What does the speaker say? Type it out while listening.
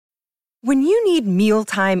When you need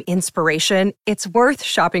mealtime inspiration, it's worth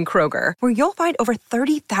shopping Kroger, where you'll find over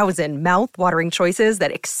 30,000 mouth-watering choices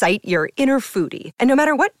that excite your inner foodie. And no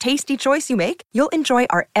matter what tasty choice you make, you'll enjoy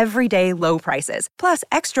our everyday low prices, plus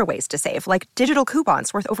extra ways to save, like digital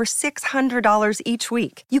coupons worth over $600 each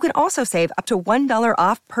week. You can also save up to $1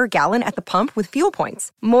 off per gallon at the pump with fuel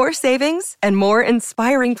points. More savings and more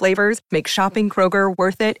inspiring flavors make shopping Kroger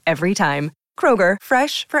worth it every time. Kroger,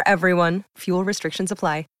 fresh for everyone. Fuel restrictions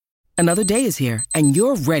apply. Another day is here, and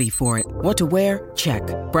you're ready for it. What to wear? Check.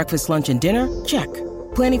 Breakfast, lunch, and dinner? Check.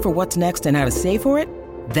 Planning for what's next and how to save for it?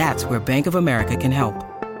 That's where Bank of America can help.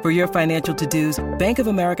 For your financial to-dos, Bank of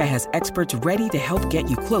America has experts ready to help get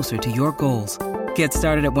you closer to your goals. Get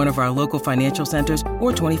started at one of our local financial centers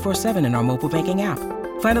or 24/7 in our mobile banking app.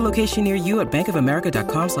 Find a location near you at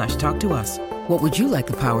bankofamerica.com/talktous. What would you like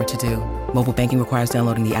the power to do? Mobile banking requires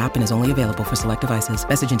downloading the app and is only available for select devices.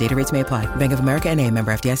 Message and data rates may apply. Bank of America N.A.,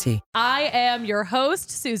 member FDIC. I am your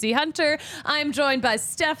host, Susie Hunter. I'm joined by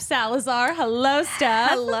Steph Salazar. Hello,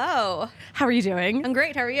 Steph. Hello. How are you doing? I'm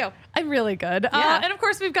great. How are you? I'm really good. Yeah. And of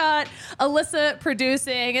course, we've got Alyssa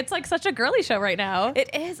producing. It's like such a girly show right now.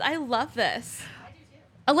 It is. I love this.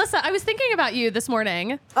 Alyssa, I was thinking about you this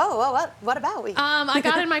morning. Oh, well, what about we? I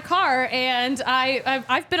got in my car and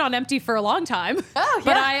I've been on empty for a long time. Oh, yeah.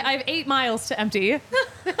 But I have 8 miles to empty.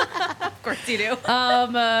 Of course you do.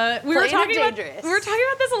 We were talking about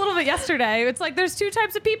this a little bit yesterday. It's like there's 2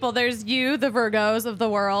 types of people. There's you, the Virgos of the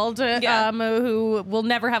world, who will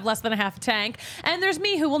never have less than a half a tank, and there's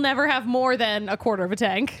me, who will never have more than a quarter of a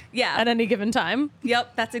tank. Yeah. At any given time.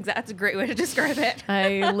 Yep, that's a great way to describe it.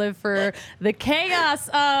 I live for the chaos.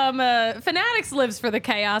 Fanatics lives for the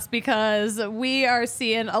chaos because we are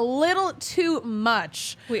seeing a little too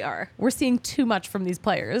much. We are. We're seeing too much from these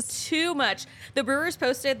players. Too much. The Brewers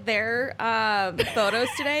posted their photos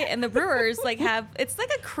today, and the Brewers it's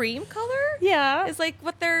like a cream color. Yeah. It's like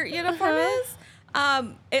what their uniform is.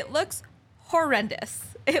 It looks horrendous.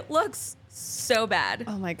 It looks so bad.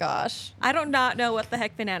 Oh my gosh. I do not know what the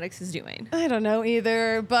heck Fanatics is doing. I don't know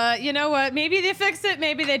either, but you know what? Maybe they fix it,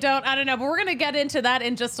 maybe they don't. I don't know, but we're going to get into that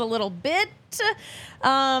in just a little bit.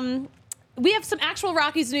 We have some actual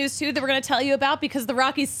Rockies news, too, that we're going to tell you about because the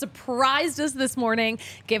Rockies surprised us this morning,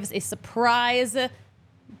 gave us a surprise.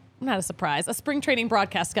 Not a surprise, a spring training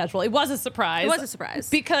broadcast schedule. It was a surprise. It was a surprise.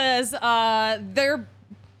 Because they're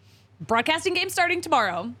broadcasting games starting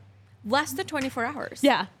tomorrow. Less than 24 hours.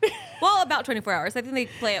 Yeah. Well, about 24 hours. I think they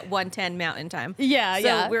play at 1:10 Mountain Time. Yeah,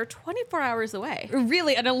 so we're 24 hours away.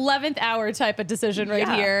 Really, an 11th hour type of decision right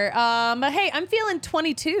here. Hey, I'm feeling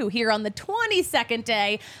 22 here on the 22nd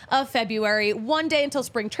day of February. 1 day until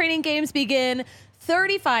spring training games begin.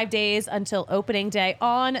 35 days until opening day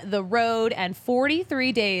on the road, and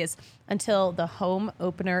 43 days until the home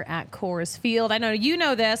opener at Coors Field. I know you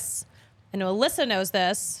know this. I know Alyssa knows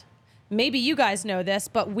this. Maybe you guys know this,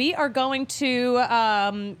 but we are going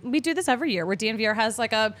to, we do this every year where DNVR has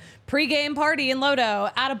like a pregame party in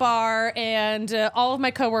Lodo at a bar, and all of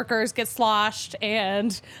my coworkers get sloshed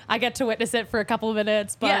and I get to witness it for a couple of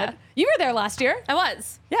minutes. But you were there last year. I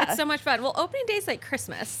was. Yeah. It's so much fun. Well, opening day is like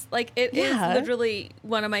Christmas. Like it is literally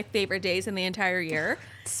one of my favorite days in the entire year.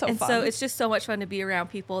 So and fun. so it's just so much fun to be around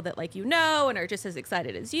people that like, and are just as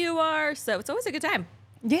excited as you are. So it's always a good time.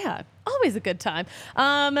 Yeah, always a good time.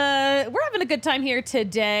 We're having a good time here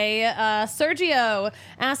today. Sergio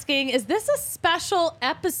asking, is this a special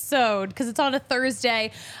episode? Because it's on a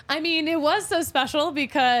Thursday. I mean, it was so special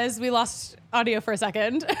because we lost audio for a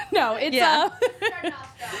second. No, it's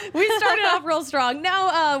we started off real strong.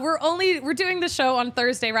 No, we're doing the show on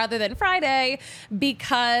Thursday rather than Friday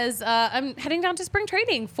because I'm heading down to spring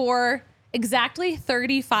training for exactly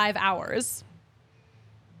 35 hours.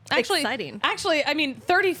 Exciting. Actually, I mean,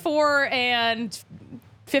 34 and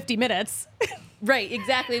 50 minutes. Right,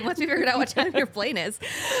 exactly. Once we figured out what time your plane is.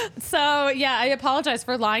 So, yeah, I apologize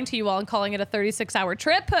for lying to you all and calling it a 36-hour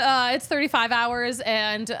trip. It's 35 hours,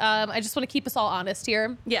 and I just want to keep us all honest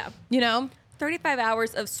here. Yeah. 35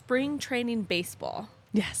 hours of spring training baseball.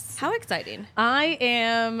 Yes. How exciting. I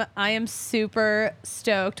am super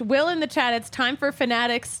stoked. Will in the chat, it's time for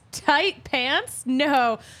Fanatics tight pants?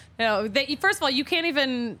 No. First of all, you can't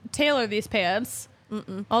even tailor these pants.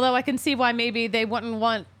 Mm-mm. Although I can see why maybe they wouldn't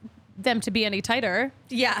want them to be any tighter.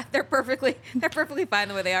 Yeah, they're perfectly fine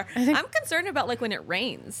the way they are. I'm concerned about like when it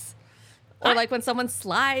rains. Or like when someone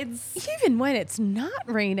slides. Even when it's not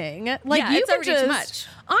raining. Like, yeah, you it's already too much.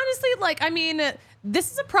 Honestly, like, I mean,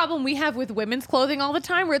 this is a problem we have with women's clothing all the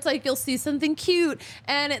time, where it's like you'll see something cute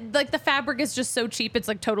and like the fabric is just so cheap it's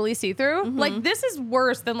like totally see-through. Mm-hmm. Like, this is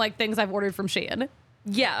worse than like things I've ordered from Shein.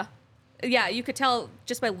 Yeah. Yeah, you could tell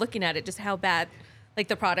just by looking at it just how bad like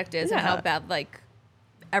the product is and how bad like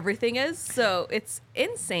everything is. So it's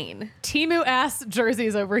insane. Temu ass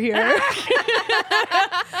jerseys over here.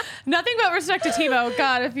 Nothing but respect to Temu.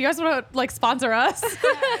 God, if you guys want to like sponsor us,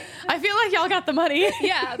 I feel like y'all got the money.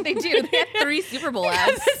 Yeah, they do. They had 3 Super Bowl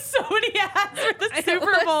ads. So many ads for the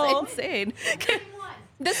Super Bowl. Insane.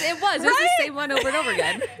 It was the same one over and over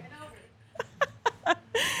again.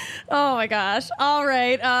 Oh my gosh. All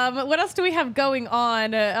right. What else do we have going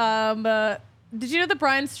on? Did you know that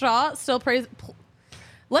Brian Shaw still plays?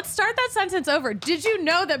 Let's start that sentence over. Did you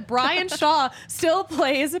know that Brian Shaw still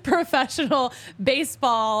plays professional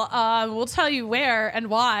baseball? We'll tell you where and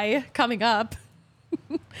why coming up.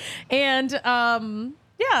 And I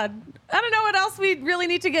don't know what else we really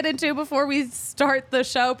need to get into before we start the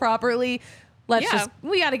show properly.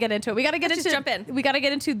 We got to get into it. Jump in. We got to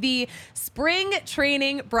get into the spring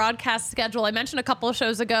training broadcast schedule. I mentioned a couple of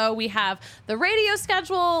shows ago, we have the radio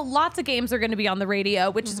schedule. Lots of games are going to be on the radio,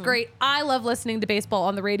 which is great. I love listening to baseball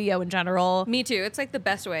on the radio in general. Me too. It's like the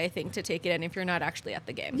best way, I think, to take it in if you're not actually at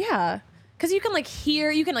the game. Yeah. Because you can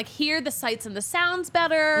hear the sights and the sounds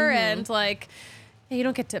better, and like you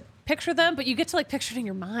don't get to picture them, but you get to like picture it in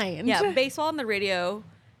your mind. Yeah, baseball on the radio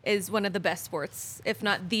is one of the best sports, if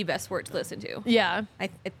not the best sport to listen to. Yeah.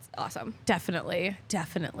 It's awesome. Definitely.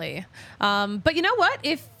 But you know what?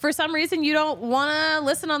 If for some reason you don't want to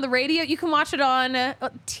listen on the radio, you can watch it on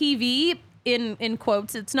TV, in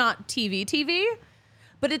quotes. It's not TV,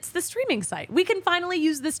 but it's the streaming site. We can finally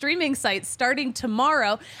use the streaming site starting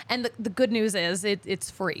tomorrow. And the good news is it's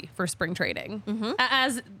free for spring training.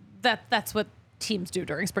 As that's what teams do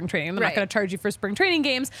during spring training. They're not going to charge you for spring training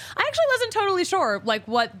games. I actually wasn't totally sure like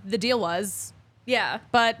what the deal was. Yeah.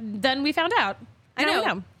 But then we found out. I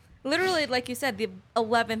know. Literally, like you said, the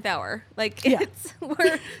 11th hour. Like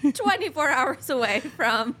we're 24 hours away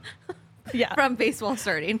from baseball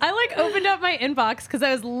starting. I like opened up my inbox because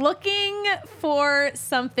I was looking for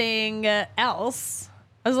something else.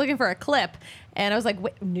 I was looking for a clip and I was like,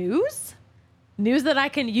 wait, news that I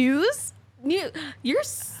can use? You're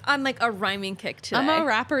on like a rhyming kick today. I'm a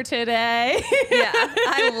rapper today. Yeah,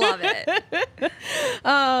 I love it.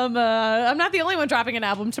 I'm not the only one dropping an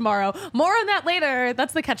album tomorrow. More on that later.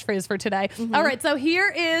 That's the catchphrase for today. All right, so here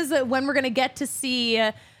is when we're going to get to see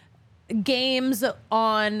games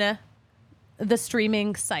on the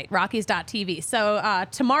streaming site, Rockies.tv. So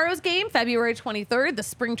tomorrow's game, February 23rd, the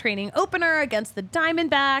spring training opener against the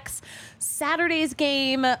Diamondbacks. Saturday's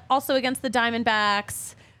game, also against the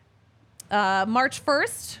Diamondbacks. March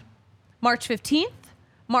 1st, March 15th,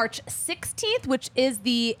 March 16th, which is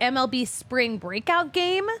the MLB spring breakout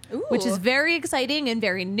game, which is very exciting and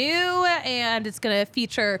very new. And it's going to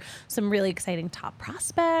feature some really exciting top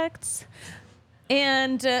prospects.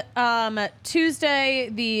 And Tuesday,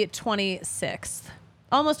 the 26th.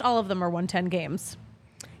 Almost all of them are 110 games.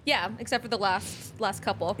 Yeah, except for the last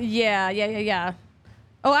couple. Yeah.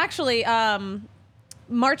 Oh, actually,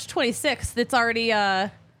 March 26th, it's already...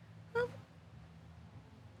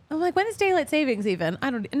 I'm like, when is daylight savings even?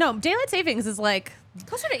 I don't know. Daylight savings is like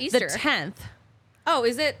closer to Easter. The 10th. Oh,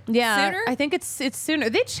 is it sooner? I think it's sooner.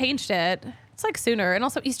 They changed it. It's like sooner. And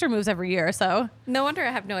also Easter moves every year, so. No wonder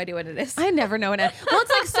I have no idea what it is. I never know what it is. Well,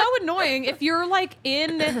 it's like so annoying. If you're like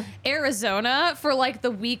in Arizona for like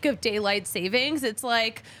the week of daylight savings, it's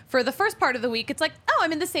like for the first part of the week, it's like, oh,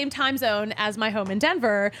 I'm in the same time zone as my home in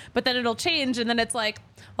Denver, but then it'll change. And then it's like,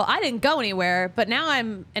 well, I didn't go anywhere, but now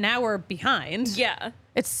I'm an hour behind. Yeah.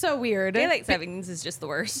 It's so weird. Daylight savings is just the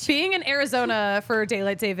worst. Being in Arizona for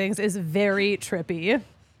daylight savings is very trippy.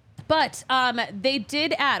 But they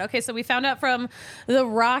did add, okay, so we found out from the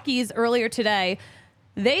Rockies earlier today,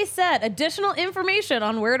 they said additional information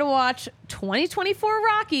on where to watch 2024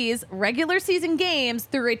 Rockies regular season games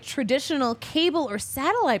through a traditional cable or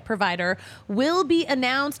satellite provider will be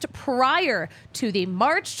announced prior to the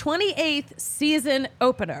March 28th season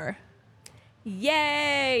opener.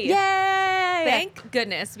 Yay! Thank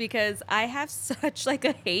goodness, because I have such like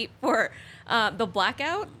a hate for the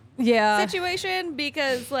blackout situation,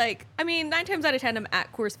 because like, I mean, 9 times out of 10 I'm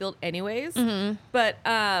at Coors Field anyways, but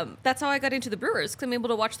that's how I got into the Brewers, because I'm able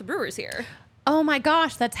to watch the Brewers here. Oh my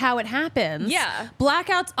gosh, that's how it happens. Yeah.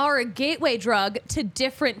 Blackouts are a gateway drug to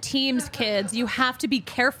different teams, kids. You have to be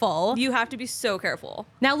careful. You have to be so careful.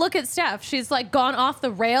 Now look at Steph. She's like gone off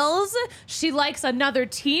the rails. She likes another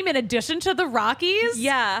team in addition to the Rockies.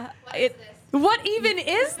 Yeah. What even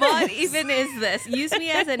is this? What even is this? Use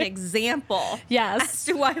me as an example. Yes. As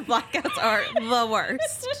to why blackouts are the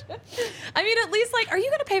worst. I mean, at least like, are you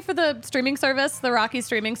going to pay for the streaming service, the Rockies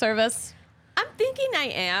streaming service? I'm thinking I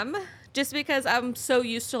am, just because I'm so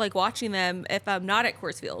used to like watching them if I'm not at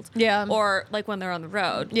Coors Field. Yeah. Or like when they're on the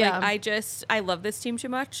road. Yeah. Like I love this team too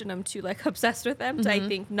much and I'm too like obsessed with them to I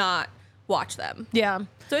think not watch them. Yeah.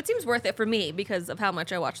 So it seems worth it for me because of how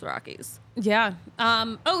much I watch the Rockies. Yeah.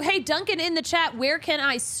 Oh, hey, Duncan in the chat, where can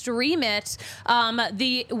I stream it?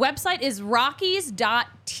 The website is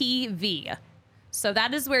rockies.tv. So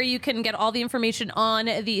that is where you can get all the information on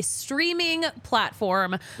the streaming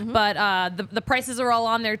platform. But the prices are all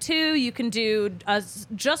on there too. You can do a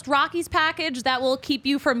just Rockies package that will keep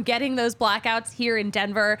you from getting those blackouts here in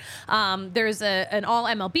Denver. There's an all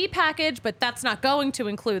MLB package, but that's not going to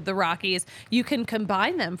include the Rockies. You can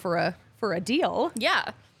combine them for a deal.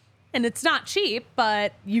 Yeah. And it's not cheap,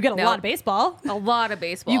 but you get a lot of baseball. A lot of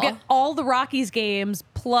baseball. You get all the Rockies games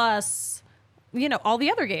plus, all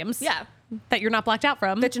the other games. Yeah. That you're not blacked out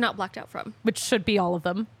from. That you're not blacked out from. Which should be all of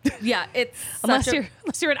them. Yeah, it's unless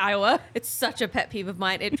you're in Iowa. It's such a pet peeve of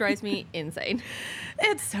mine. It drives me insane.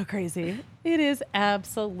 It's so crazy. It is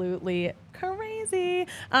absolutely crazy.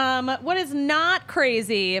 What is not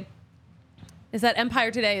crazy is that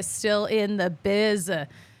Empire Today is still in the biz.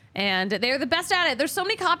 And they're the best at it. There's so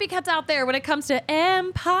many copycats out there when it comes to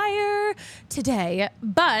Empire Today.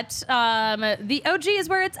 But the OG is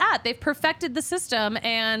where it's at. They've perfected the system.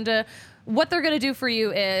 And what they're going to do for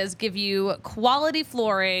you is give you quality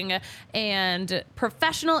flooring and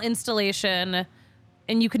professional installation.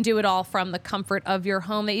 And you can do it all from the comfort of your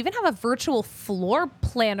home. They even have a virtual floor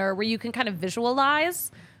planner where you can kind of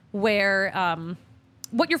visualize where...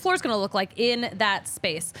 what your floor is going to look like in that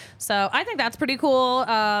space. So I think that's pretty cool.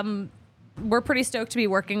 We're pretty stoked to be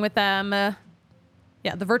working with them.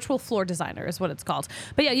 Yeah, the virtual floor designer is what it's called.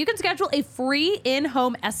 But yeah, you can schedule a free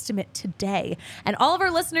in-home estimate today. And all of our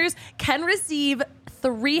listeners can receive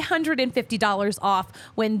 $350 off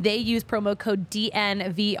when they use promo code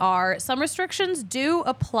DNVR. Some restrictions do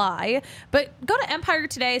apply, but go to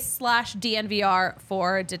EmpireToday/DNVR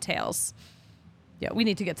for details. Yeah, we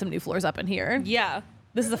need to get some new floors up in here. Yeah.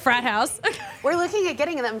 This is a frat house. We're looking at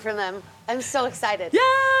getting them from them. I'm so excited.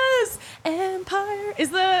 Yes! Empire. Is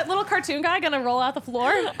the little cartoon guy going to roll out the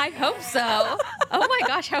floor? I hope so. Oh my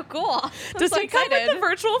gosh, how cool. Does he come with the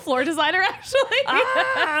virtual floor designer, actually?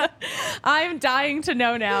 I'm dying to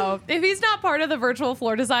know now. If he's not part of the virtual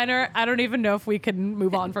floor designer, I don't even know if we can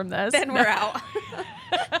move on from this. Then we're out.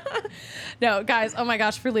 No, guys, oh my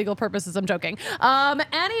gosh, for legal purposes, I'm joking.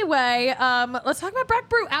 Anyway, let's talk about Breck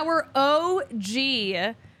Brew, our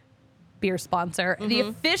OG beer sponsor, the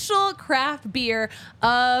official craft beer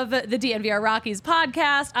of the DNVR Rockies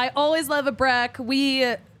podcast. I always love a Breck. We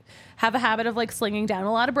have a habit of like slinging down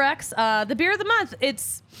a lot of Brecks. The beer of the month,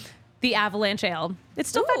 it's the Avalanche Ale. It's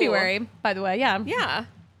still February, by the way. Yeah. Yeah.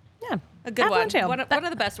 Yeah. A good Avalanche Ale. One of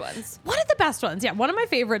the best ones. One of the best ones. Yeah, one of my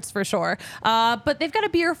favorites for sure. But they've got a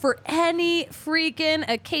beer for any freaking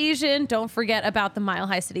occasion. Don't forget about the Mile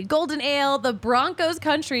High City Golden Ale, the Broncos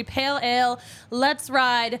Country Pale Ale, Let's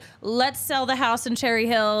Ride, Let's Sell the House in Cherry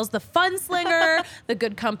Hills, the Fun Slinger, the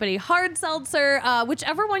Good Company Hard Seltzer,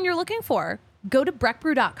 whichever one you're looking for. Go to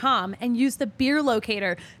breckbrew.com and use the beer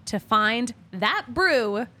locator to find that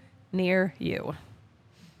brew near you.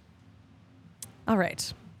 All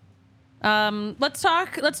right. Let's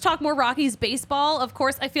talk more Rockies baseball. Of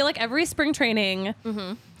course, I feel like every spring training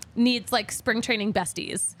needs like spring training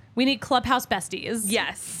besties. We need clubhouse besties.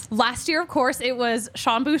 Yes. Last year, of course, it was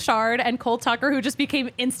Sean Bouchard and Cole Tucker who just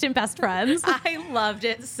became instant best friends. I loved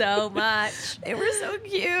it so much. They were so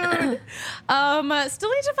cute. Still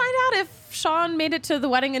need to find out if Sean made it to the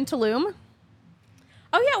wedding in Tulum.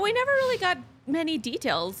 Oh yeah, we never really got many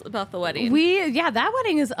details about the wedding. That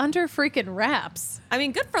wedding is under freaking wraps. I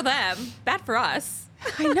mean, good for them. Bad for us.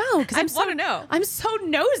 I know, because I want to know. I'm so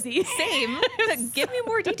nosy. Same. Give me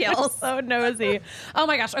more details. So nosy. Oh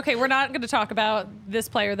my gosh. Okay, we're not going to talk about this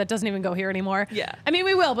player that doesn't even go here anymore. Yeah. I mean,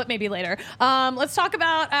 we will, but maybe later. Let's talk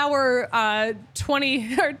about our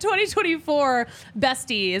 2024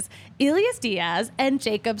 besties, Elias Diaz and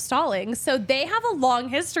Jacob Stallings. So they have a long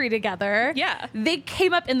history together. Yeah. They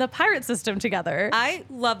came up in the pirate system together. I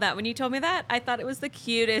love that. When you told me that, I thought it was the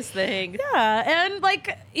cutest thing. Yeah. And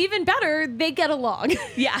like, even better, they get along.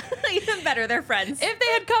 Yeah, even better, they're friends. If they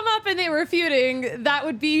had come up and they were feuding, that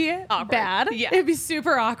would be awkward. Bad. Yeah. It'd be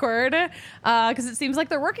super awkward because it seems like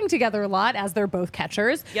they're working together a lot as they're both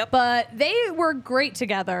catchers. Yep. But they were great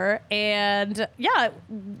together. And yeah,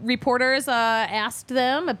 reporters asked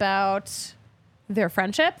them about their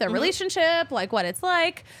friendship, their relationship, like what it's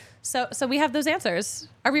like. So we have those answers.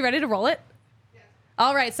 Are we ready to roll it?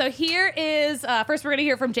 All right, so here is, first we're going to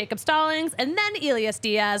hear from Jacob Stallings and then Elias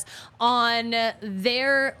Diaz on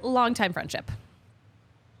their longtime friendship.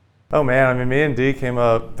 Oh man, I mean, me and D came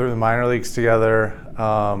up through the minor leagues together.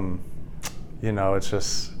 It's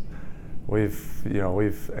just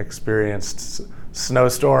we've experienced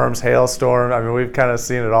snowstorms, hailstorms. I mean, we've kind of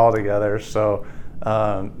seen it all together. So,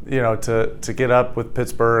 to get up with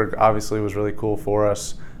Pittsburgh obviously was really cool for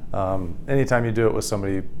us. Anytime you do it with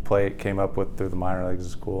somebody you came up with through the minor leagues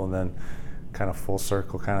is cool, and then kind of full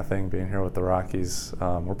circle kind of thing being here with the Rockies.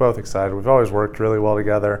 We're both excited. We've always worked really well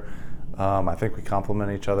together. I think we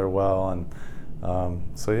complement each other well, and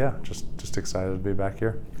just excited to be back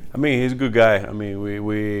here. I mean, he's a good guy. I mean,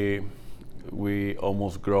 we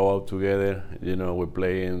almost grow up together. We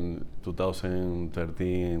play in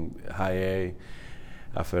 2013 high A.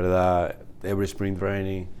 After that, every spring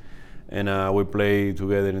training, and we play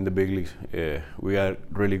together in the big leagues. We got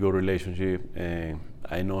really good relationship, and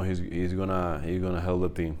I know he's gonna help the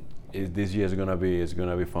team. This year is gonna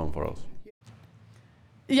be fun for us.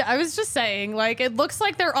 Yeah, I was just saying, it looks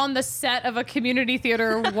like they're on the set of a community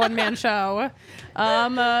theater one-man show.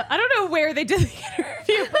 I don't know where they did the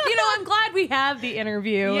interview, but, I'm glad we have the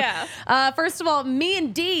interview. Yeah. First of all, me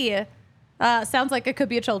and D sounds like it could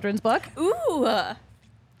be a children's book. Ooh.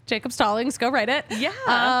 Jacob Stallings, go write it. Yeah.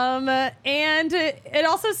 And it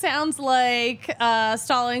also sounds like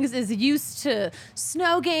Stallings is used to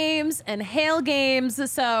snow games and hail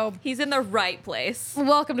games, so he's in the right place.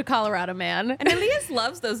 Welcome to Colorado, man. And Elias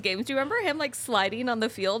loves those games. Do you remember him sliding on the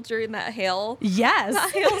field during that hail? Yes.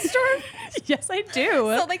 That hailstorm? Yes, I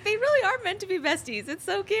do. So they really are meant to be besties. It's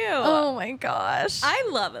so cute. Oh my gosh. I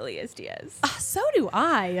love Elias Diaz. So do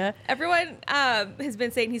I. Everyone has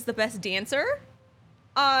been saying he's the best dancer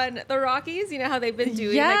on the Rockies. You know how they've been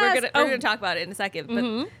doing. Yes. We're gonna talk about it in a second.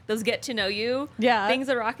 But those get to know you things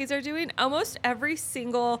the Rockies are doing. Almost every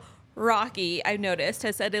single Rocky I've noticed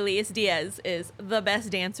has said Elias Diaz is the best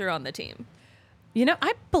dancer on the team.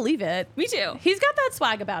 I believe it. Me too. He's got that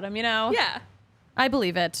swag about him, Yeah. I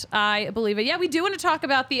believe it. Yeah, we do want to talk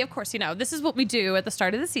about of course, this is what we do at the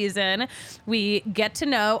start of the season. We get to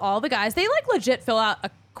know all the guys. They legit fill out a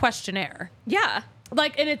questionnaire. Yeah.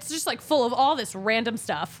 And it's just full of all this random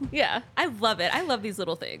stuff. Yeah, I love it. I love these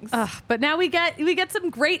little things. But now we get some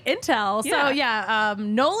great intel. Yeah. So yeah,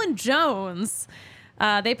 Nolan Jones,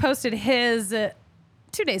 they posted his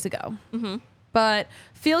 2 days ago. Mm-hmm. But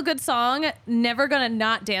feel good song, "Never Gonna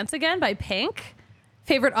Not Dance Again" by Pink.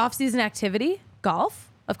 Favorite off-season activity, golf.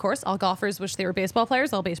 Of course, all golfers wish they were baseball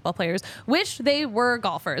players. All baseball players wish they were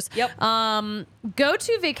golfers. Yep.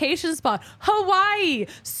 Go-to vacation spot, Hawaii.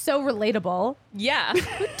 So relatable. Yeah.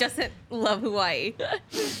 Who doesn't love Hawaii?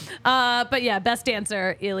 But yeah, best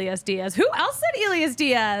dancer, Elias Diaz. Who else said Elias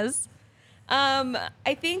Diaz?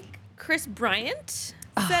 I think Chris Bryant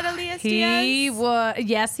said Elias Diaz.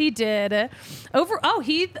 Yes, he did.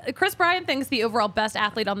 Chris Bryant thinks the overall best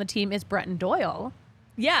athlete on the team is Bretton Doyle.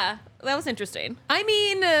 Yeah, that was interesting. I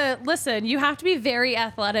mean, listen, you have to be very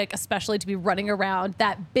athletic, especially to be running around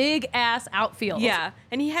that big ass outfield. Yeah,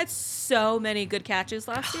 and he had so many good catches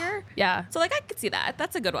last year. Yeah. So I could see that.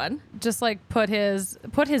 That's a good one. Just put his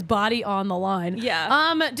body on the line.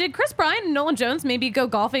 Yeah. Did Chris Bryant and Nolan Jones maybe go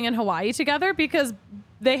golfing in Hawaii together? Because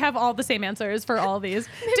they have all the same answers for all these.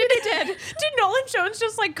 Did Nolan Jones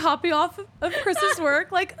just copy off of Chris's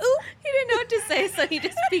work? Ooh, he didn't know what to say, so he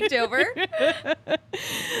just peeked over.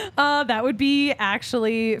 That would be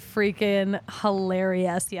actually freaking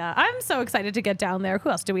hilarious. Yeah, I'm so excited to get down there.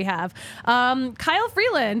 Who else do we have? Kyle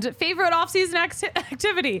Freeland, favorite off-season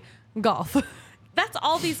activity, golf. That's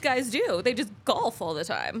all these guys do. They just golf all the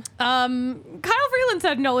time. Kyle Freeland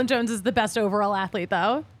said Nolan Jones is the best overall athlete,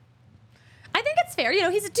 though. I think it's fair.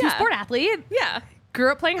 He's a two-sport athlete. Yeah.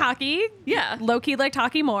 Grew up playing hockey. Yeah. Low-key liked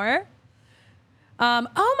hockey more.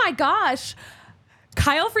 Oh, my gosh.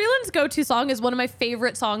 Kyle Freeland's go-to song is one of my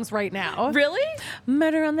favorite songs right now. Really?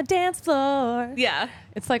 Murder on the Dance Floor. Yeah.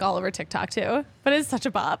 It's all over TikTok, too. But it's such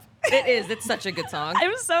a bop. It is. It's such a good song.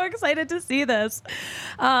 I'm so excited to see this.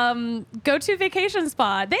 Go-to vacation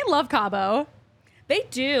spot. They love Cabo. They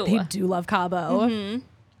do. They do love Cabo. Mm-hmm.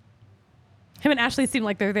 Him and Ashley seem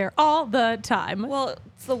like they're there all the time. Well,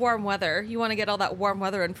 it's the warm weather. You want to get all that warm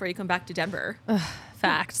weather in before you come back to Denver.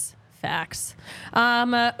 Facts.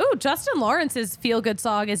 Justin Lawrence's feel-good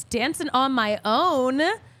song is "Dancing on My Own."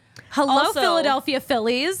 Hello, Philadelphia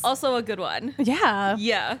Phillies. Also a good one. Yeah.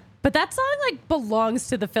 Yeah. But that song belongs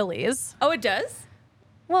to the Phillies. Oh, it does?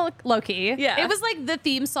 Well, low-key. Yeah. It was the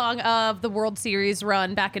theme song of the World Series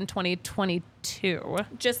run back in 2022.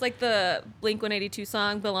 Just like the Blink-182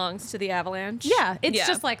 song belongs to the Avalanche? Yeah, it's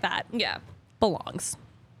just like that. Yeah. Belongs.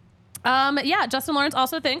 Justin Lawrence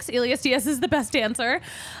also thinks Elias Diaz is the best dancer.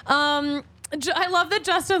 I love that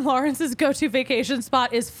Justin Lawrence's go-to vacation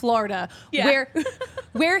spot is Florida,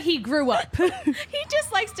 where he grew up. He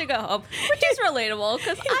just likes to go home, which is relatable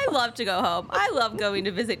because I love to go home. I love going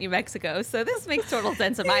to visit New Mexico, so this makes total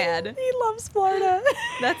sense in my head. He loves Florida.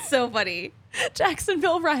 That's so funny.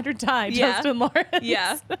 Jacksonville ride or die, Justin Lawrence.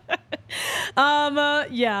 Yeah.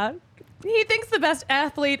 Yeah. He thinks the best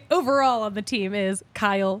athlete overall on the team is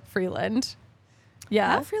Kyle Freeland.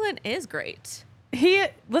 Yeah. Kyle Freeland is great. He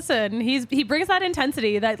brings that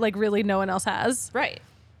intensity that like really no one else has. Right.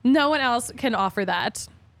 No one else can offer that.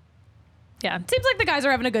 Yeah. Seems like the guys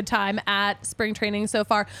are having a good time at spring training so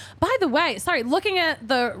far. By the way, looking at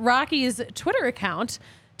the Rockies Twitter account,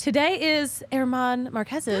 today is Herman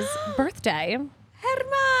Marquez's birthday.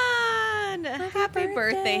 Herman! Happy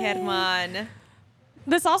birthday, Herman.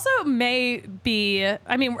 This also may be,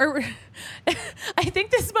 I mean, I think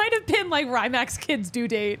this might have been like Rymax Kid's due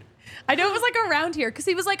date. I know it was like around here because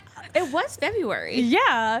he was like, it was February.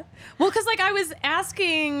 Yeah. Well, because like I was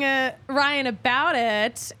asking Ryan about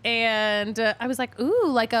it and I was like, ooh,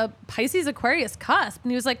 like a Pisces Aquarius cusp.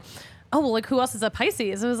 And he was like, oh, well, like who else is a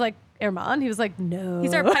Pisces? I was like, Herman. He was like, no.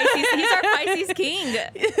 He's our Pisces king.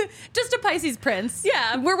 Just a Pisces prince.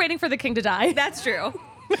 Yeah. We're waiting for the king to die. That's true.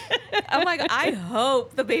 Oh my God. I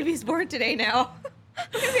hope the baby's born today now. I'm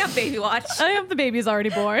going to be on baby watch. I hope the baby's already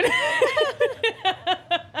born.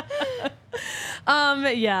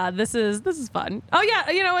 Yeah, this is fun. Oh yeah,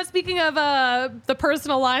 you know what? Speaking of the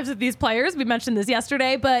personal lives of these players, we mentioned this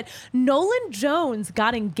yesterday, but Nolan Jones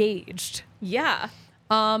got engaged. Yeah.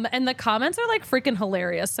 And the comments are like freaking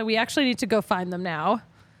hilarious. So we actually need to go find them now.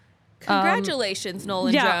 Congratulations,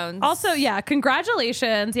 Nolan Jones. Also, yeah,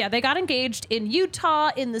 congratulations. Yeah, they got engaged in Utah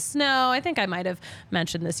in the snow. I think I might have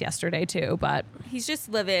mentioned this yesterday too, but he's just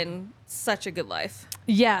living such a good life.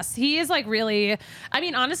 Yes, he is like really, I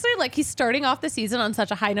mean, honestly, like he's starting off the season on such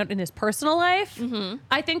a high note in his personal life. Mm-hmm.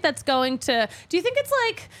 I think that's going to, do you think it's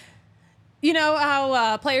like, you know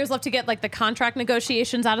how players love to get like the contract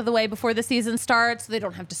negotiations out of the way before the season starts so they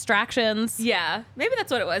don't have distractions? Yeah, maybe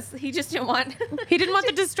that's what it was. He just didn't want... He didn't want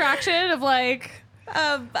the distraction of like...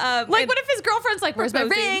 like what if his girlfriend's like, where's my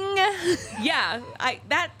ring? Yeah,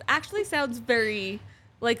 that actually sounds very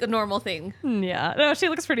like a normal thing. Yeah, no, she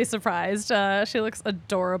looks pretty surprised. She looks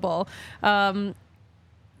adorable.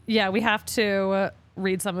 Yeah, we have to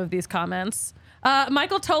read some of these comments.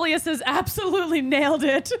 Michael Tolius has absolutely nailed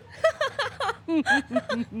it.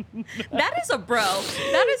 That is a bro.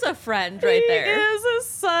 That is a friend right there. He is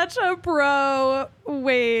such a bro.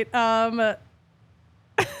 Wait,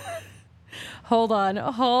 hold on.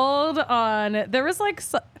 There was like,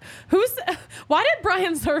 why did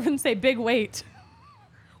Brian Servin say big weight?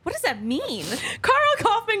 What does that mean? Carl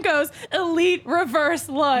Kaufman goes, elite reverse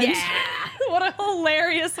lunge. Yeah. What a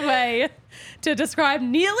hilarious way to describe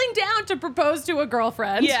kneeling down to propose to a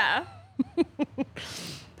girlfriend. Yeah.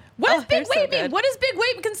 What does big weight mean? What is big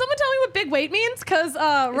weight? Can someone tell me what big weight means? Because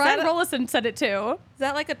Ryan Rollison said it too. Is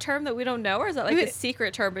that like a term that we don't know, or is that like a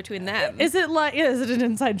secret term between them? Is it an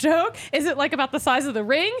inside joke? Is it like about the size of the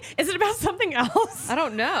ring? Is it about something else? I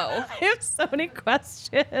don't know. I have so many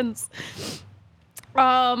questions.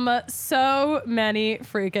 So many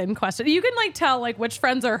freaking questions. You can like tell like which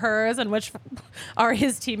friends are hers and which are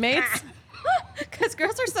his teammates. Because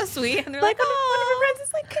girls are so sweet and they're like, like, one of her friends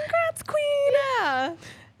is like, congrats, queen. Yeah.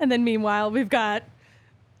 And then meanwhile, we've got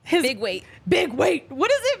his big weight. Big weight. What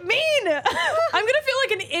does it mean? I'm going to feel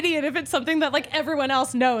like an idiot if it's something that like everyone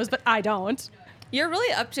else knows, but I don't. You're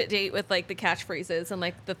really up to date with like the catchphrases and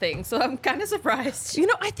like the things, so I'm kind of surprised. You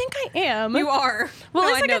know, I think I am. You are. Well,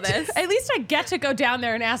 no, I know this. At least I get to go down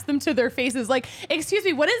there and ask them to their faces, like, excuse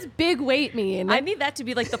me, what does big weight mean? I need that to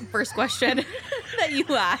be like the first question that you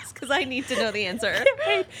ask, because I need to know the answer.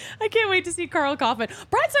 I can't wait to see Carl Kaufman.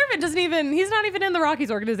 Brad Servant he's not even in the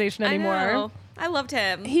Rockies organization anymore. I know. I loved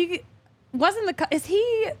him. He wasn't I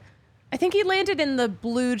think he landed in the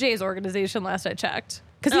Blue Jays organization last I checked.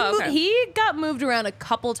 Because he got moved around a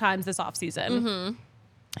couple times this offseason. Mm-hmm.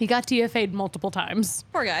 He got DFA'd multiple times.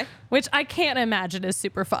 Poor guy. Which I can't imagine is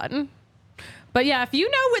super fun. But yeah, if you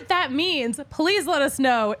know what that means, please let us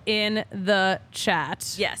know in the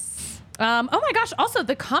chat. Yes. Oh my gosh. Also,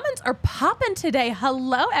 the comments are popping today.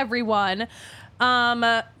 Hello, everyone.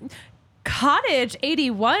 Cottage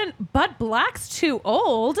 81, Bud Black's too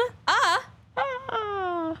old.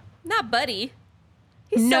 Not Buddy.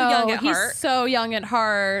 He's so young at heart. He's so young at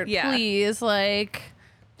heart. Yeah. Please, like,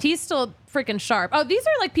 he's still freaking sharp. Oh, these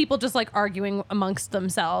are like people just like arguing amongst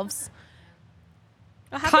themselves.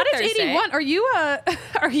 Well, Cottage 81, are you a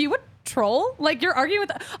troll? Like you're arguing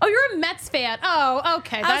with, oh, you're a Mets fan. Oh,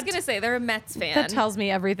 okay. I was going to say they're a Mets fan. That tells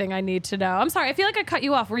me everything I need to know. I'm sorry. I feel like I cut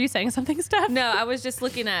you off. Were you saying something, Steph? No, I was just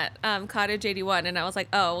looking at Cottage 81 and I was like,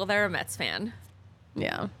 oh, well, they're a Mets fan.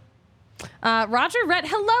 Yeah. Roger Red,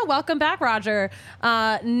 hello, welcome back, Roger.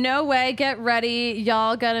 No way, get ready.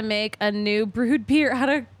 Y'all gonna make a new brewed beer out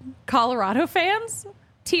of Colorado fans?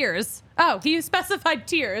 Tears. Oh, he specified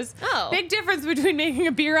tears. Oh. Big difference between making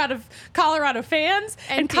a beer out of Colorado fans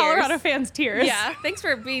and Colorado fans' tears. Yeah, thanks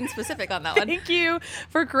for being specific on that one. Thank you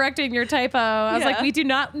for correcting your typo. I was like, we do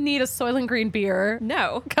not need a Soil and Green beer.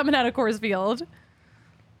 No. Coming out of Coors Field.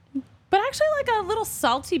 But actually, like a little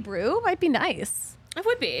salty brew might be nice. It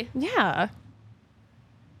would be. Yeah.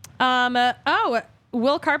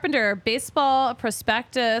 Will Carpenter, Baseball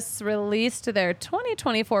Prospectus released their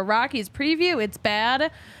 2024 Rockies preview. It's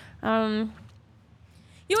bad. You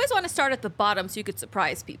always want to start at the bottom so you could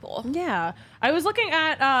surprise people. Yeah. I was looking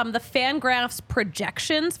at the Fangraphs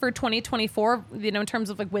projections for 2024, in terms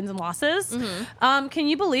of like wins and losses. Mm-hmm. Can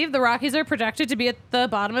you believe the Rockies are projected to be at the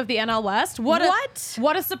bottom of the NL West? What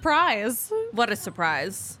a surprise. What a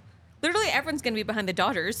surprise. Literally everyone's going to be behind the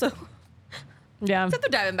Dodgers, so... Yeah. Except the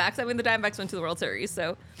Diamondbacks. I mean, the Diamondbacks went to the World Series,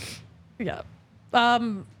 so... Yeah.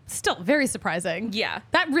 Still very surprising. Yeah.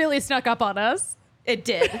 That really snuck up on us. It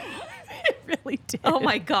did. It really did. Oh,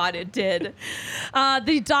 my God, it did.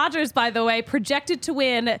 The Dodgers, by the way, projected to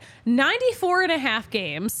win 94.5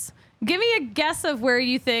 games. Give me a guess of where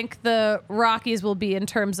you think the Rockies will be in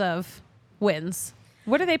terms of wins.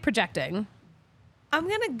 What are they projecting? I'm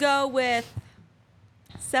going to go with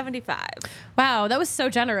 75. Wow, that was so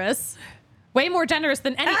generous. Way more generous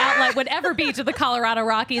than any outlet would ever be to the Colorado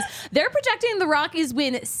Rockies. They're projecting the Rockies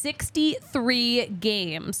win 63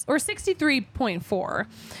 games, or 63.4,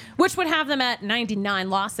 which would have them at 99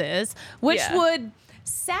 losses, which would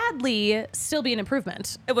sadly still be an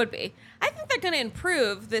improvement. It would be. I think they're going to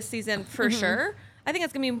improve this season for sure. I think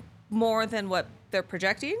it's going to be more than what they're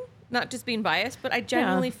projecting, not just being biased, but I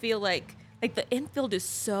genuinely feel like the infield is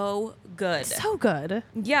so good. So good.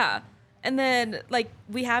 Yeah. And then,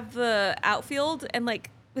 we have the outfield, and,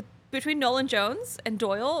 between Nolan Jones and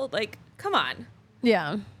Doyle, come on.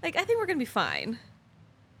 Yeah. I think we're going to be fine.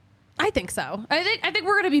 I think so. I think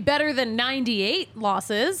we're going to be better than 98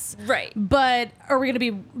 losses. Right. But are we going to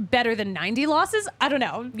be better than 90 losses? I don't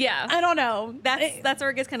know. Yeah. I don't know. That's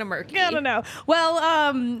where it gets kind of murky. I don't know. Well,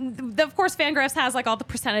 of course, Fangraphs has, all the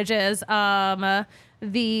percentages.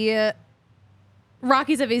 The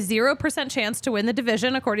Rockies have a 0% chance to win the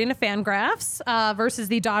division, according to Fangraphs, versus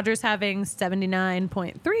the Dodgers having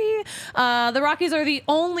 79.3. The Rockies are the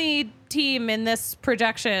only team in this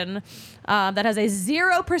projection that has a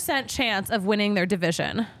 0% chance of winning their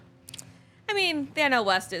division. I mean, the NL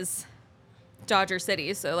West is Dodger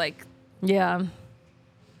City, so, yeah.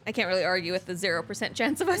 I can't really argue with the 0%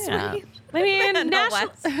 chance of us winning. I mean, I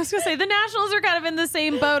was going to say, the Nationals are kind of in the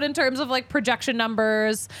same boat in terms of, projection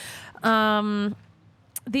numbers.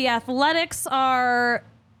 The Athletics are...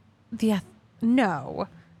 The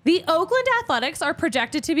Oakland Athletics are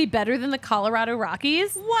projected to be better than the Colorado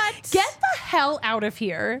Rockies. What? Get the hell out of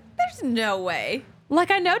here. There's no way.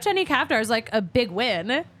 I know Jenny Kavdar's a big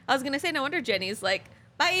win. I was going to say, no wonder Jenny's bye.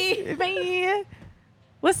 Bye.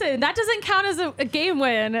 Listen, that doesn't count as a game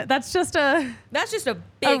win. That's just a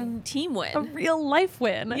big team win. A real life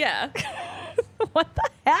win. Yeah. What the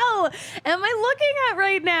hell am I looking at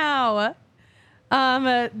right now?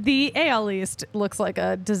 The AL East looks like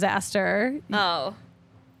a disaster. Oh.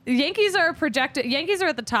 Yankees are at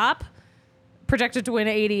the top, projected to win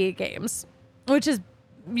 88 games, which is,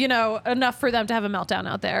 enough for them to have a meltdown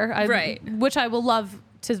out there. Right. Which I will love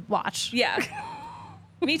to watch. Yeah.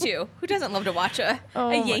 Me too. Who doesn't love to watch a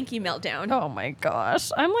Yankee meltdown? Oh my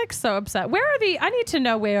gosh. I'm so upset. I need to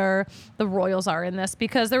know where the Royals are in this,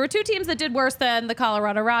 because there were two teams that did worse than the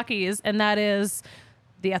Colorado Rockies, and that is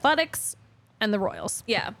the Athletics and the Royals.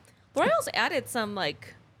 Yeah. The Royals added some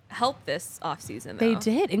help this offseason, though. They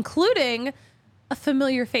did, including a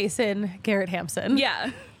familiar face in Garrett Hampson.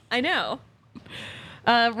 Yeah, I know.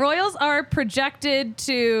 Royals are projected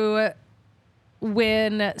to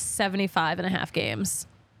win 75.5 games,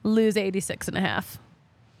 lose 86.5.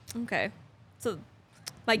 Okay. So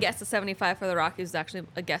my guess is 75 for the Rockies is actually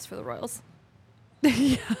a guess for the Royals.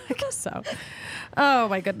 Yeah, I guess so. Oh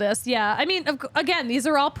my goodness. Yeah. I mean, again, these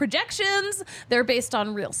are all projections. They're based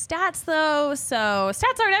on real stats, though. So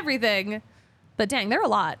stats aren't everything. But dang, they're a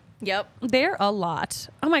lot. Yep. They're a lot.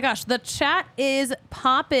 Oh my gosh. The chat is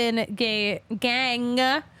poppin' gang.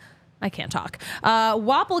 I can't talk.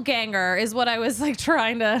 Wappelganger is what I was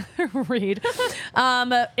trying to read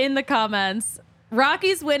in the comments.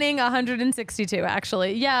 Rockies winning 162,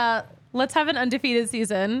 actually. Yeah. Let's have an undefeated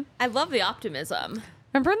season. I love the optimism.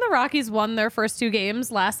 Remember when the Rockies won their first 2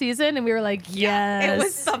 games last season and we were like, yes. It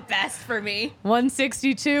was the best for me.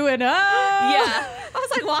 162 and Yeah. I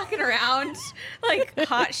was like walking around like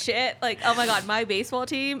hot shit. Like, oh my God, my baseball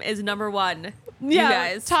team is number 1. Yeah, you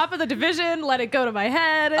guys. top of the division, let it go to my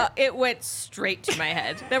head. It went straight to my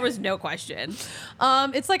head. There was no question.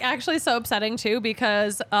 It's like actually so upsetting too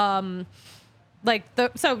because they won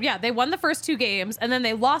the first 2 games and then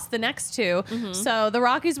they lost the next 2. Mm-hmm. So the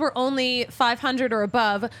Rockies were only 500 or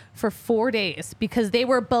above for 4 days because they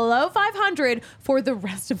were below 500 for the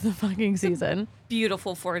rest of the fucking season.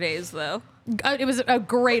 Beautiful 4 days though. It was a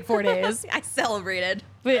great 4 days. I celebrated.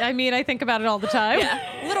 I mean, I think about it all the time.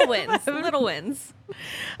 Yeah, little wins, little wins.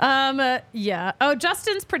 Yeah. Oh,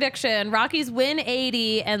 Justin's prediction: Rockies win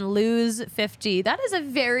 80 and lose 50. That is a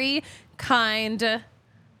very kind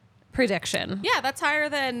prediction. Yeah, that's higher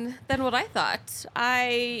than what I thought.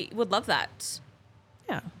 I would love that.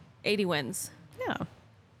 Yeah. 80 wins. Yeah.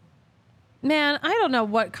 Man, I don't know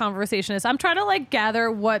what conversation is. I'm trying to like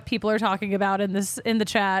gather what people are talking about in the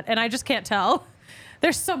chat, and I just can't tell.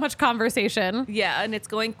 There's so much conversation. Yeah, and it's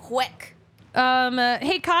going quick.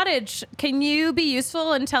 Hey, Cottage, can you be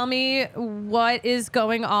useful and tell me what is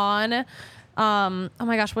going on? Oh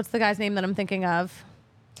my gosh, what's the guy's name that I'm thinking of?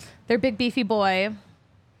 Their big beefy boy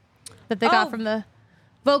that they got from the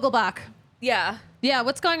Vogelbach. Yeah. Yeah,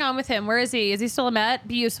 what's going on with him? Where is he? Is he still a Met?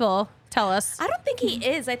 Be useful. Tell us. I don't think he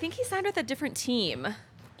is. I think he signed with a different team.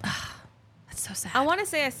 That's so sad. I want to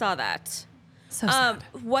say I saw that. So sad.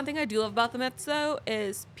 One thing I do love about the Mets, though,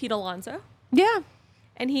 is Pete Alonso. Yeah.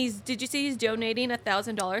 And did you see he's donating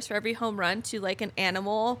 $1,000 for every home run to like an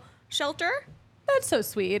animal shelter? That's so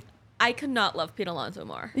sweet. I could not love Pete Alonso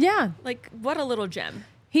more. Yeah. Like, what a little gem.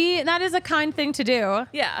 That is a kind thing to do.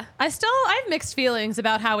 Yeah. I have mixed feelings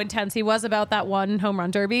about how intense he was about that one home run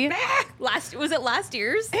derby. Was it last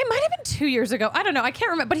year's? It might have been 2 years ago. I don't know. I can't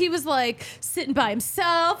remember. But he was like sitting by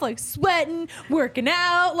himself, like sweating, working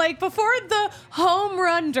out, like before the home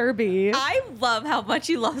run derby. I love how much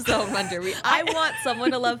he loves the home run derby. I want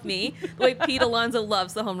someone to love me the way Pete Alonso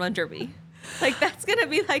loves the home run derby. Like, that's going to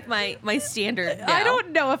be like my standard now. I don't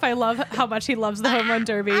know if I love how much he loves the home run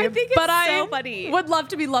derby. I think it's so funny. Would love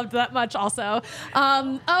to be loved that much also.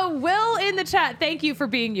 Will in the chat, thank you for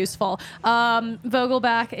being useful.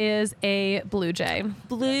 Vogelbach is a Blue Jay.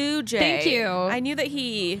 Blue Jay. Thank you. I knew that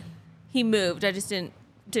he moved. I just didn't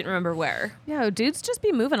remember where. Yeah, dudes just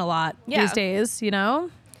be moving a lot these days, you know?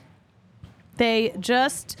 They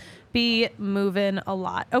just be moving a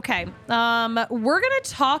lot. Okay. We're going to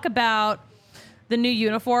talk about the new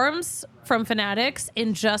uniforms from Fanatics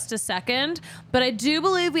in just a second, but I do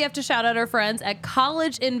believe we have to shout out our friends at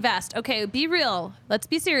College Invest. Okay, be real. Let's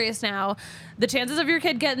be serious now. The chances of your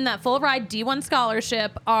kid getting that full ride D1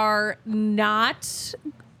 scholarship are not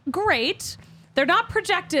great. They're not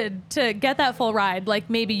projected to get that full ride like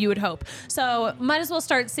maybe you would hope. So might as well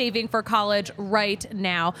start saving for college right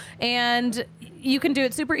now. And you can do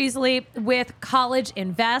it super easily with College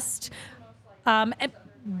Invest.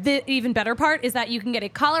 The even better part is that you can get a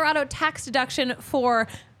Colorado tax deduction for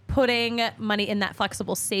putting money in that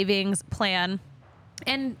flexible savings plan.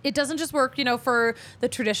 And it doesn't just work, for the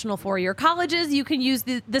traditional four-year colleges. You can use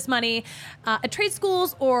this money at trade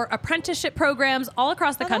schools or apprenticeship programs all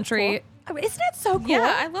across the country. Cool. Isn't it so cool?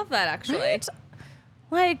 Yeah, I love that, actually. Right?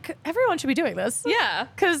 Like, everyone should be doing this. Yeah.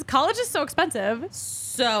 Because college is so expensive.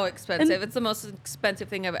 So expensive. It's the most expensive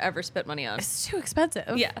thing I've ever spent money on. It's too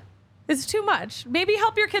expensive. Yeah. It's too much. Maybe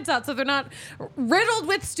help your kids out so they're not riddled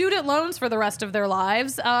with student loans for the rest of their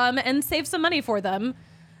lives, and save some money for them.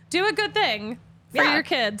 Do a good thing for your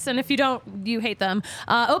kids. And if you don't, you hate them.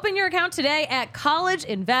 Open your account today at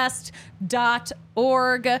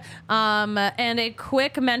collegeinvest.org. And a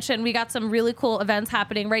quick mention, we got some really cool events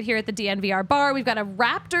happening right here at the DNVR bar. We've got a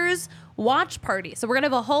Raptors watch party. So we're going to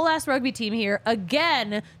have a whole ass rugby team here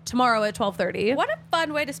again tomorrow at 12:30. What a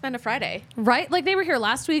fun way to spend a Friday. Right? Like they were here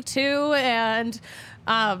last week too. And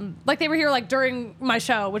like they were here like during my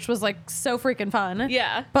show, which was like so freaking fun.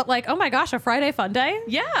 Yeah. But like, oh my gosh, a Friday fun day?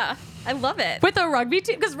 Yeah. I love it. With a rugby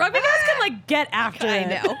team, because rugby guys can like get after it.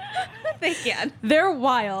 I know. They can. They're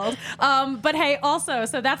wild. But hey, also,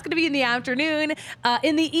 so that's going to be in the afternoon.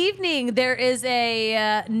 In the evening, there is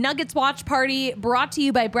a Nuggets watch party brought to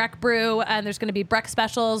you by Breck Brew. And there's going to be Breck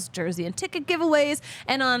specials, jersey and ticket giveaways.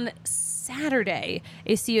 And on Saturday,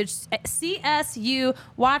 a CSU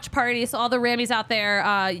watch party. So all the Rammies out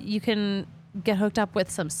there, you can get hooked up with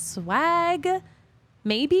some swag,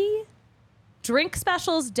 maybe. Drink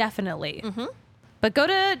specials, definitely. Mm-hmm. But go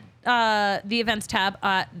to the events tab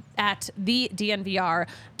at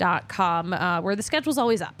thednvr.com where the schedule's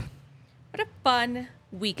always up. What a fun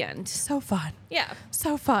weekend. So fun. Yeah.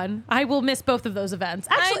 So fun. I will miss both of those events.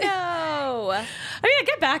 Actually, I know. I mean, I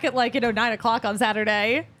get back at 9 o'clock on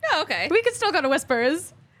Saturday. Oh, okay. We could still go to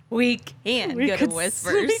Whispers. We can go to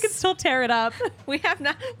Whispers. We could still tear it up. We have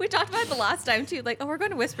not. We talked about it the last time too. Like, oh, we're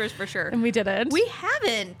going to Whispers for sure. And we didn't. We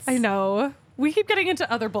haven't. I know. We keep getting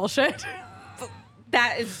into other bullshit.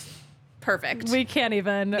 That is perfect. We can't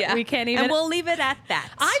even. Yeah. We can't even. And we'll leave it at that.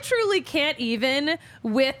 I truly can't even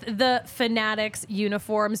with the Fanatics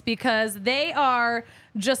uniforms because they are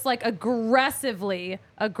just like aggressively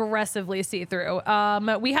see-through.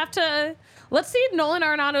 We have to. Let's see Nolan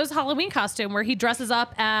Arenado's Halloween costume where he dresses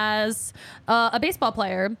up as a baseball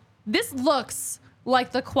player. This looks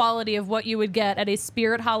like the quality of what you would get at a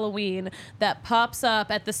Spirit Halloween that pops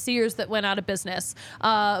up at the Sears that went out of business.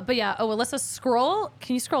 But yeah, Alyssa, scroll.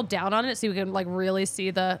 Can you scroll down on it so we can really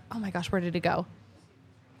see the? Oh my gosh, where did it go?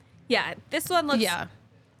 Yeah, this one looks. Yeah.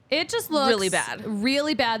 It just looks really bad.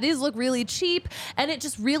 Really bad. These look really cheap, and it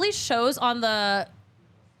just really shows on the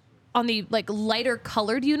lighter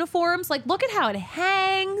colored uniforms. Look at how it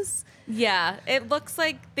hangs. Yeah, it looks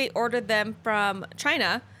like they ordered them from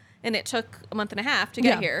China, and it took a month and a half to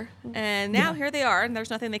get here. And now here they are, and there's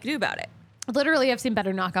nothing they can do about it. Literally, I've seen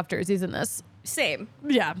better knockoff jerseys than this. Same.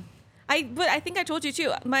 Yeah. But I think I told you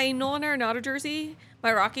too. My Nolan Arenado jersey,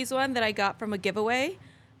 my Rockies one that I got from a giveaway,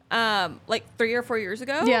 3 or 4 years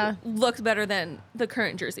ago, looks better than the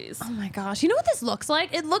current jerseys. Oh my gosh! You know what this looks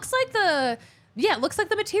like? It looks like the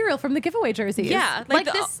material from the giveaway jerseys. Yeah,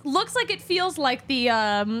 this looks like it feels like the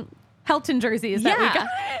Helton jerseys that we got.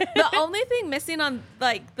 The only thing missing on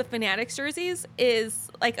the Fanatics jerseys is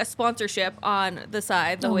a sponsorship on the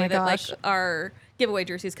side, the way that our giveaway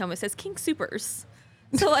jerseys come. It says King Supers.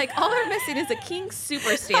 So all they're missing is a King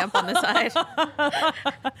Super stamp on the side.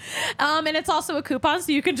 And it's also a coupon,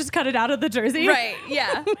 so you can just cut it out of the jersey. Right,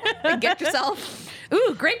 yeah. And get yourself.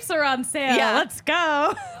 Ooh, grapes are on sale. Yeah. Let's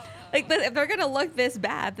go. If they're going to look this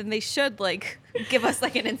bad, then they should give us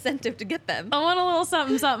an incentive to get them. I want a little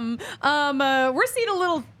something, something. We're seeing a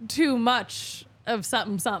little too much of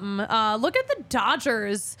something, something. Look at the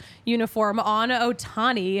Dodgers uniform on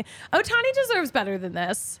Ohtani. Ohtani deserves better than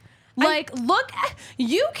this. Look,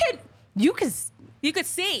 you could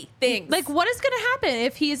see things. What is going to happen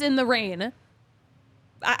if he's in the rain?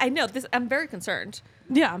 I know this. I'm very concerned.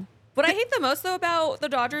 Yeah. What I hate the most though about the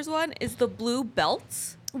Dodgers one is the blue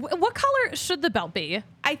belts. What color should the belt be?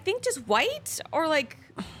 I think just white or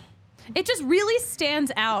It just really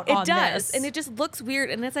stands out. It does, and it just looks weird,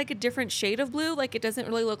 and it's a different shade of blue. It doesn't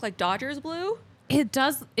really look like Dodgers blue. It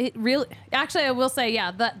does. It really. Actually, I will say,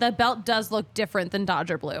 yeah, the belt does look different than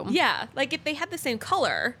Dodger blue. Yeah, if they had the same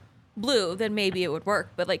color, blue, then maybe it would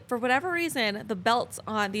work. But for whatever reason, the belts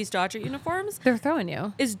on these Dodger uniforms, they're throwing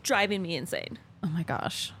you, is driving me insane. Oh my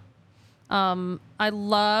gosh. I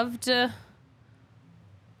loved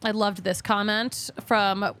this comment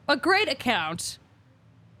from a great account,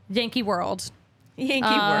 Yankee World. Yankee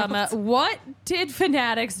World. What did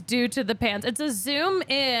Fanatics do to the pants? It's a zoom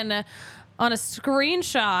in on a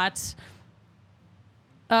screenshot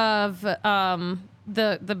of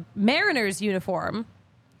the Mariners uniform,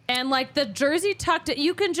 and the jersey tucked it.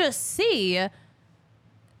 You can just see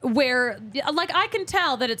where I can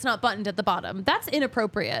tell that it's not buttoned at the bottom. That's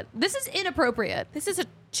inappropriate. This is inappropriate. This is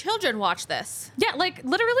children watch this. Yeah,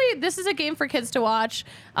 literally, this is a game for kids to watch.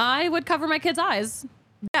 I would cover my kids' eyes.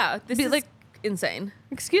 Yeah, this is insane.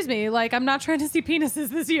 Excuse me, I'm not trying to see penises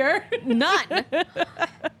this year. None.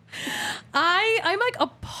 I'm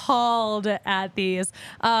appalled at these.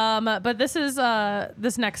 But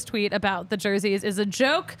this next tweet about the jerseys is a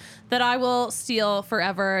joke that I will steal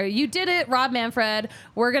forever. You did it, Rob Manfred.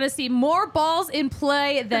 We're gonna see more balls in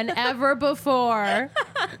play than ever before.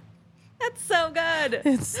 That's so good.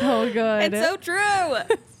 It's so good. It's so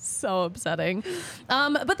true. So upsetting.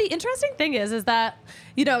 But the interesting thing is that,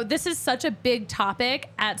 this is such a big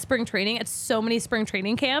topic at spring training, at so many spring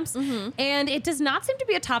training camps, and it does not seem to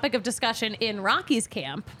be a topic of discussion in Rockies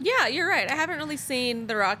camp. Yeah, you're right. I haven't really seen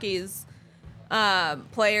the Rockies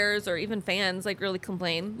players or even fans really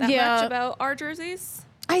complain that much about our jerseys.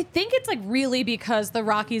 I think it's really because the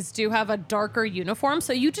Rockies do have a darker uniform,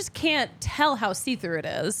 so you just can't tell how see-through it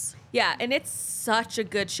is. Yeah, and it's such a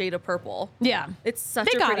good shade of purple. Yeah. It's such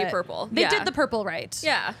a pretty purple. They did the purple right.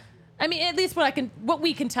 Yeah. I mean, at least what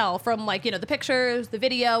we can tell from the pictures, the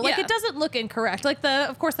video, it doesn't look incorrect.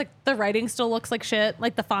 Of course, the writing still looks like shit.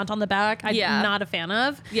 The font on the back, I'm not a fan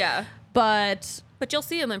of. Yeah. But you'll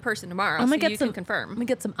see them in person tomorrow, so you can confirm. I'm gonna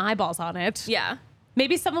get some eyeballs on it. Yeah.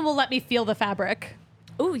 Maybe someone will let me feel the fabric.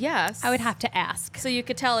 Oh, yes. I would have to ask. So you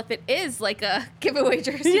could tell if it is like a giveaway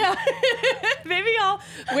jersey. Yeah. Maybe I'll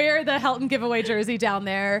wear the Helton giveaway jersey down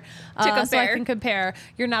there to compare. so I can compare.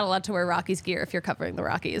 You're not allowed to wear Rockies gear if you're covering the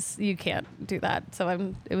Rockies. You can't do that.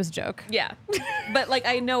 So it was a joke. Yeah. But like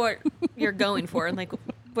I know what you're going for and like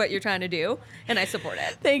what you're trying to do, and I support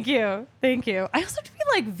it. Thank you. Thank you. I also have to be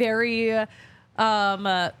like very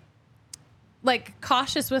like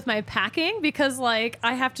cautious with my packing because like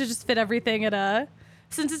I have to just fit everything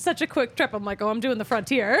since it's such a quick trip, I'm like, oh, I'm doing the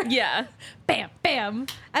Frontier. Yeah. Bam, bam.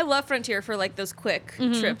 I love Frontier for like those quick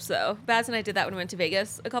trips though. Baz and I did that when we went to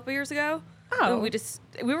Vegas a couple years ago. Oh.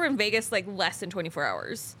 We were in Vegas like less than 24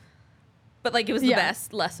 hours. But like it was the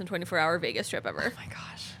best less than 24-hour Vegas trip ever. Oh my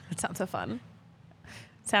gosh. That sounds so fun.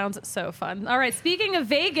 Sounds so fun. All right. Speaking of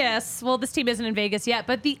Vegas, well, this team isn't in Vegas yet,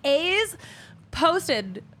 but the A's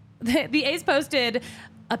posted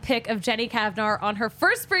a pic of Jenny Cavnar on her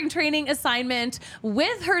first spring training assignment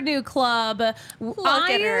with her new club. Look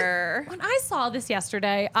at her. When I saw this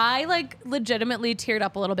yesterday, I like legitimately teared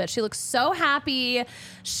up a little bit. She looks so happy.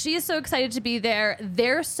 She is so excited to be there.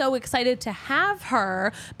 They're so excited to have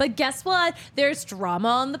her. But guess what? There's drama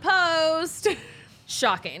on the post.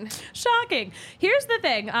 Shocking. Here's the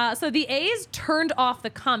thing. So the A's turned off the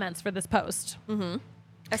comments for this post. Mm-hmm.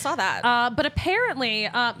 I saw that. But apparently,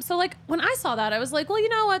 so like when I saw that, I was like, well, you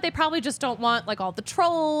know what? They probably just don't want like all the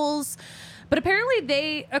trolls. But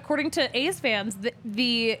apparently according to A's fans,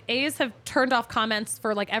 the A's have turned off comments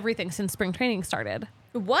for like everything since spring training started.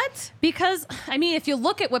 What? Because, I mean, if you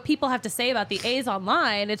look at what people have to say about the A's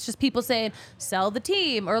online, it's just people saying, sell the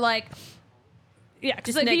team or like, yeah,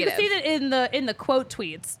 because like, you can see that in the quote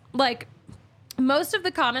tweets. Like, most of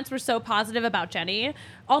the comments were so positive about Jenny.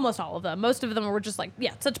 Almost all of them. Most of them were just like,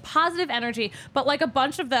 yeah, such positive energy. But like a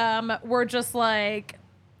bunch of them were just like,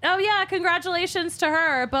 oh yeah, congratulations to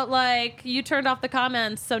her. But like, you turned off the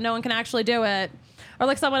comments so no one can actually do it. Or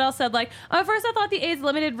like someone else said like, oh, at first I thought the A's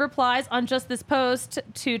limited replies on just this post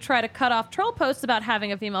to try to cut off troll posts about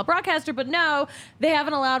having a female broadcaster. But no, they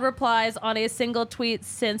haven't allowed replies on a single tweet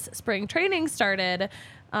since spring training started.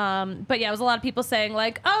 But yeah, it was a lot of people saying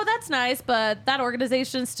like, oh, that's nice, but that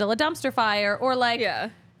organization's still a dumpster fire. Or like, yeah,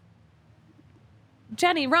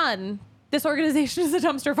 Jenny, run. This organization is a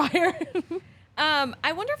dumpster fire.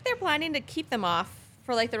 I wonder if they're planning to keep them off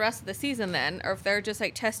for like the rest of the season then, or if they're just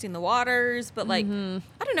like testing the waters. But like, I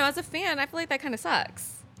don't know, as a fan, I feel like that kind of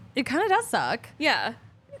sucks. It kind of does suck. Yeah.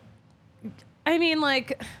 I mean,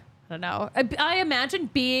 like, I don't know. I imagine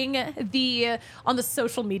being on the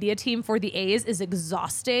social media team for the A's is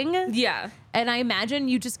exhausting. Yeah. And I imagine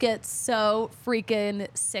you just get so freaking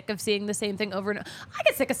sick of seeing the same thing over and over. I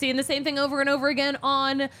get sick of seeing the same thing over and over again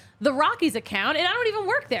on the Rockies account, and I don't even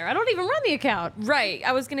work there. I don't even run the account. Right.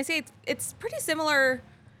 I was going to say it's pretty similar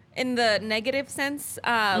in the negative sense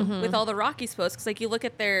with all the Rockies posts, because like you look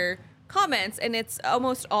at their comments and it's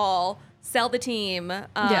almost all sell the team,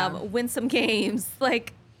 win some games.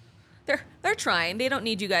 Like they're trying. They don't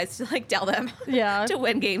need you guys to like tell them to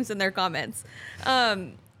win games in their comments.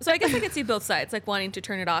 So I guess I could see both sides, like wanting to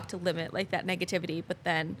turn it off to limit like that negativity, but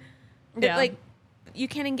then like you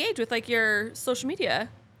can engage with like your social media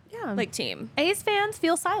like team. A's fans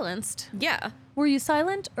feel silenced. Yeah. Were you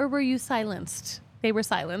silent or were you silenced? They were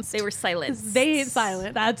silenced. They were silenced. They ain't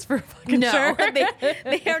silent. That's for fucking sure.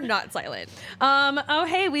 they are not silent. Oh,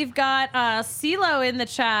 hey, we've got CeeLo in the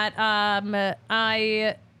chat.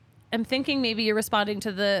 I am thinking maybe you're responding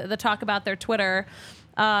to the talk about their Twitter.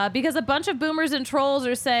 Because a bunch of boomers and trolls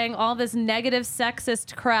are saying all this negative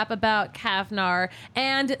sexist crap about Cavnar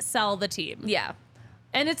and sell the team. Yeah.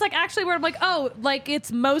 And it's like actually where I'm like, oh, like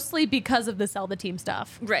it's mostly because of the sell the team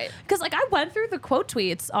stuff. Right. Because like I went through the quote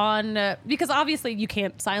tweets on, because obviously you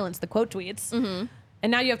can't silence the quote tweets. Mm-hmm.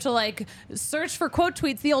 And now you have to like search for quote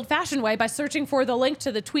tweets the old fashioned way by searching for the link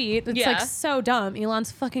to the tweet. It's like so dumb.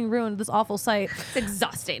 Elon's fucking ruined this awful site. It's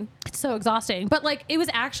exhausting. It's so exhausting. But like it was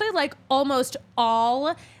actually like almost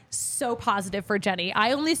all so positive for Jenny.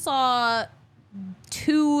 I only saw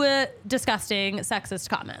 2 disgusting sexist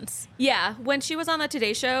comments. Yeah. When she was on the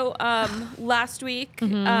Today Show last week,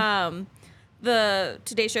 the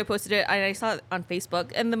Today Show posted it and I saw it on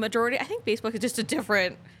Facebook, and the majority, I think Facebook is just a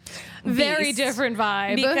different very different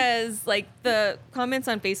vibe, because like the comments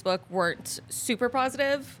on Facebook weren't super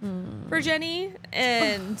positive for Jenny,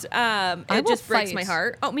 and it just breaks my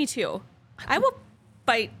heart. Oh, me too. I will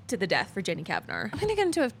fight to the death for Jenny Cavnar. I'm gonna get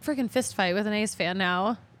into a freaking fist fight with an A's fan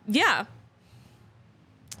now. Yeah.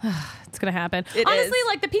 It's gonna happen. Honestly,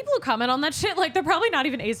 like the people who comment on that shit, like they're probably not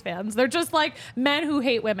even A's fans. They're just like men who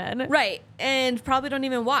hate women, right? And probably don't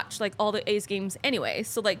even watch like all the A's games anyway.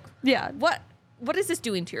 So like, yeah, what is this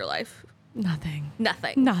doing to your life?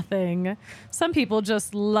 Nothing. Some people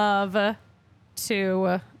just love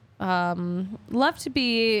to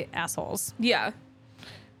be assholes. Yeah.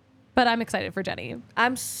 But I'm excited for Jenny.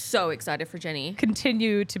 I'm so excited for Jenny.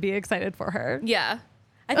 Continue to be excited for her. Yeah.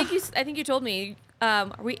 I think you told me, are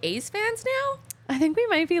we A's fans now? I think we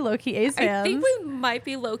might be low-key A's fans. I think we might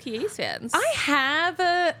be low-key A's fans. I have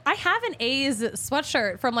an A's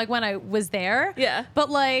sweatshirt from like when I was there. Yeah. But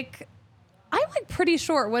like I'm like pretty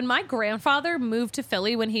sure when my grandfather moved to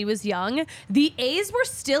Philly when he was young, the A's were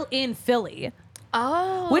still in Philly.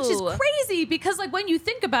 Oh. Which is crazy because like when you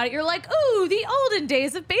think about it, you're like, ooh, the olden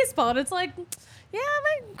days of baseball. And it's like, yeah,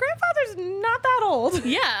 my grandfather's not that old.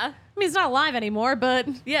 Yeah. I mean, he's not alive anymore, but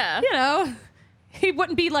yeah, you know, he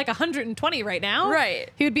wouldn't be like 120 right now.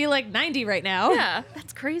 Right. He would be like 90 right now. Yeah.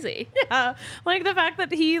 That's crazy. Yeah. Like the fact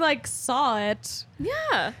that he like saw it.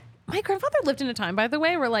 Yeah. My grandfather lived in a time, by the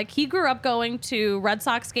way, where like he grew up going to Red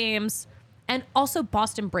Sox games and also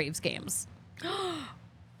Boston Braves games.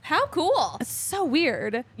 How cool. It's so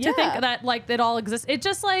weird to think that like it all exists. It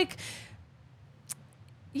just like,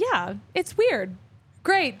 yeah, it's weird.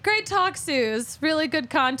 Great talk, Suze. Really good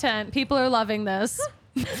content. People are loving this.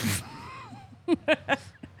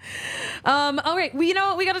 All right, we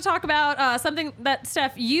got to talk about something that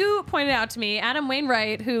Steph, you pointed out to me. Adam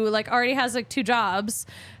Wainwright, who like already has like 2 jobs,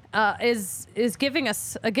 is giving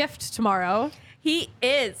us a gift tomorrow. He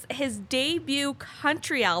is. His debut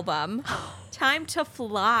country album, Time to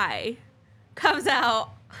Fly, comes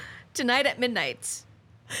out tonight at midnight.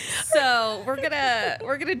 So we're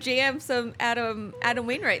gonna jam some Adam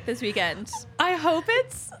Wainwright this weekend. I hope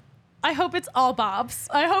it's all bops.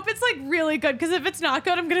 I hope it's like really good because if it's not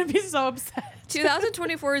good, I'm gonna be so upset.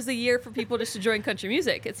 2024 is the year for people just to join country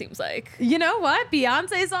music. It seems like. You know what?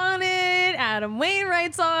 Beyonce's on it. Adam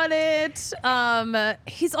Wainwright's on it.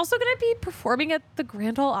 He's also gonna be performing at the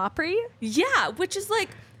Grand Ole Opry. Yeah, which is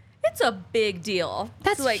like, it's a big deal.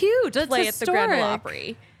 That's to, like, huge. That's play historic. at the Grand Ole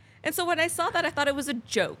Opry. And so when I saw that, I thought it was a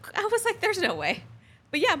joke. I was like, there's no way.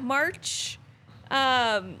 But yeah, March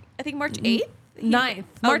 8th? March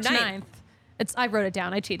 9th. I wrote it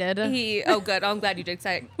down. I cheated. Good. I'm glad you did because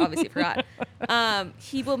I obviously forgot.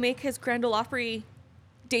 He will make his Grand Ole Opry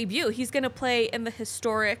debut. He's going to play in the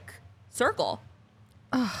historic Circle.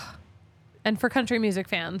 And for country music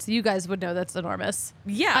fans, you guys would know that's enormous.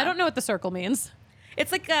 Yeah. I don't know what the Circle means.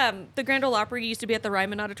 It's like the Grand Ole Opry used to be at the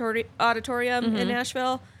Ryman Auditorium in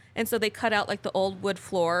Nashville. And so they cut out like the old wood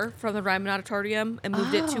floor from the Ryman Auditorium and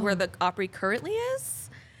moved it to where the Opry currently is.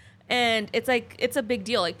 And it's like, it's a big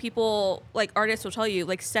deal. Like people, like artists will tell you,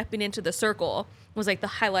 like stepping into the Circle was like the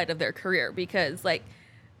highlight of their career because like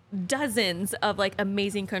dozens of like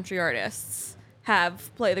amazing country artists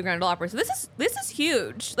have played the Grand Ole Opry. So this is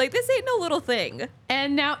huge. Like this ain't no little thing.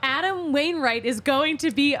 And now Adam Wainwright is going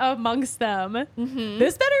to be amongst them. Mm-hmm.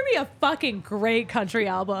 This better be a fucking great country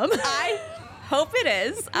album. I hope it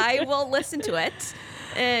is. I will listen to it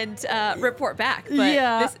and report back. But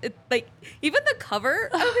yeah, like even the cover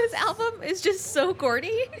of his album is just so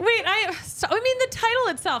corny. Wait, I mean the title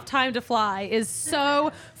itself, "Time to Fly," is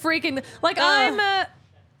so freaking like I'm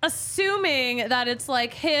assuming that it's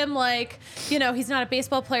like him, like, you know, he's not a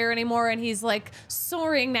baseball player anymore and he's like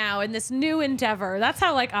soaring now in this new endeavor. That's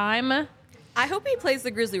how like I hope he plays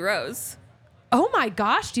the Grizzly Rose. Oh my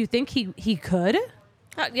gosh, do you think he could?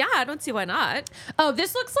 Yeah, I don't see why not. Oh,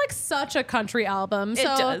 this looks like such a country album. It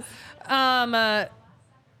does.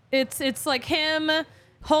 It's like him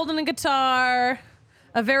holding a guitar,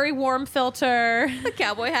 a very warm filter, a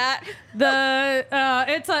cowboy hat.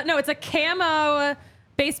 It's a camo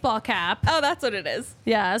baseball cap. Oh, that's what it is.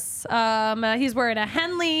 Yes. He's wearing a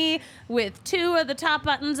Henley with 2 of the top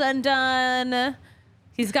buttons undone.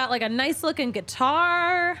 He's got like a nice looking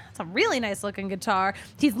guitar. It's a really nice looking guitar.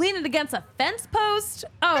 He's leaning against a fence post.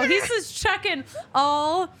 Oh, he's just checking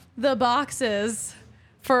all the boxes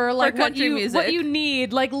for like what you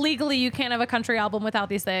need. Like legally, you can't have a country album without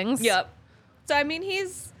these things. Yep. So I mean,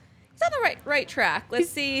 he's on the right track. Let's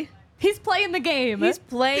see. He's playing the game. He's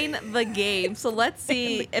playing the game. So let's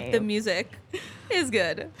see if the music is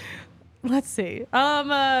good. Let's see.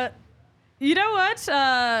 You know what?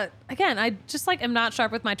 Again, I just like am not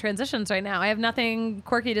sharp with my transitions right now. I have nothing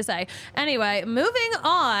quirky to say. Anyway, moving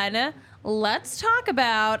on. Let's talk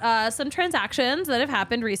about some transactions that have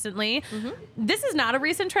happened recently. Mm-hmm. This is not a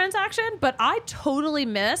recent transaction, but I totally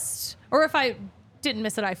missed, or if I didn't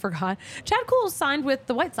miss it, I forgot. Chad Kuhl signed with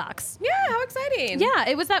the White Sox. Yeah, how exciting. Yeah,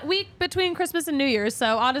 it was that week between Christmas and New Year's.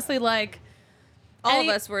 So honestly, like, all of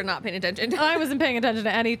us were not paying attention. I wasn't paying attention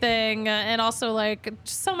to anything. And also, like,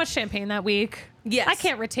 just so much champagne that week. Yes. I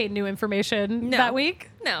can't retain new information that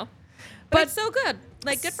week. No. But it's so good.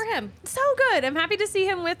 Like, good for him. So good. I'm happy to see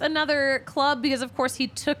him with another club because, of course, he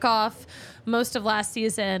took off most of last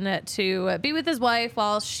season to be with his wife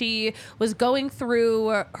while she was going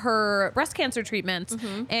through her breast cancer treatment.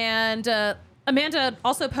 And Amanda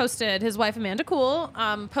also posted, his wife, Amanda Cool,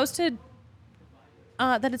 posted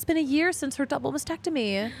that it's been a year since her double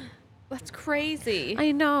mastectomy. That's crazy.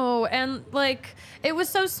 I know. And, like, it was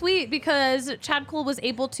so sweet because Chad Cool was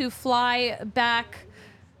able to fly back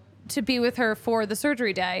to be with her for the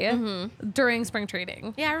surgery day during spring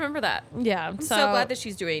training. Yeah, I remember that. Yeah. I'm so glad that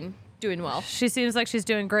she's doing well. She seems like she's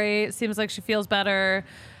doing great. Seems like she feels better.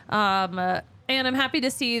 And I'm happy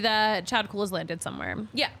to see that Chad Cool has landed somewhere.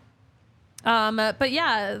 Yeah. But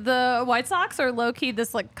yeah, the White Sox are low-key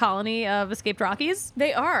this like colony of escaped Rockies.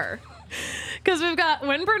 They are. Because we've got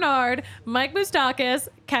Wynn Bernard, Mike Moustakas,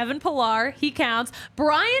 Kevin Pillar, he counts,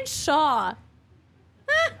 Brian Shaw.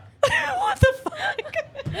 What the fuck?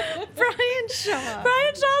 Brian Shaw.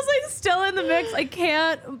 Brian Shaw's like still in the mix. I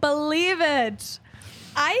can't believe it.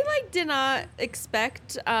 I like did not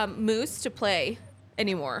expect Moose to play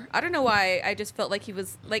anymore. I don't know why. I just felt like he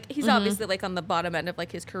was like he's obviously like on the bottom end of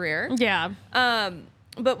like his career. Yeah.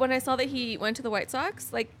 But when I saw that he went to the White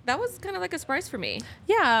Sox, like that was kind of like a surprise for me.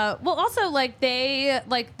 Yeah. Well, also like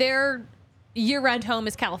their year-round home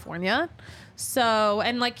is California. So,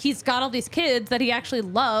 and like he's got all these kids that he actually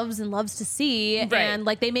loves and loves to see. Right. And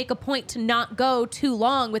like they make a point to not go too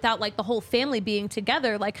long without like the whole family being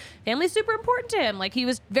together. Like family's super important to him. Like he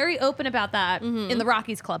was very open about that in the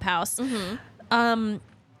Rockies clubhouse.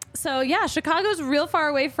 So yeah, Chicago's real far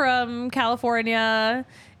away from California.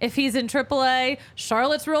 If he's in AAA,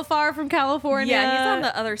 Charlotte's real far from California. Yeah, he's on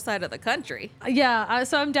the other side of the country. Yeah,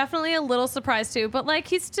 so I'm definitely a little surprised too. But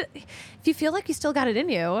like if you feel like you still got it in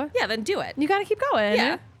you, yeah, then do it. you got to keep going.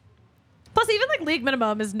 Yeah. Plus, even like league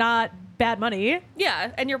minimum is not bad money.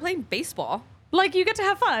 Yeah, and you're playing baseball. Like you get to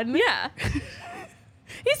have fun. Yeah.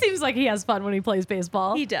 He seems like he has fun when he plays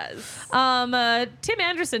baseball. He does. Tim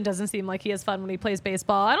Anderson doesn't seem like he has fun when he plays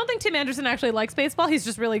baseball. I don't think Tim Anderson actually likes baseball. He's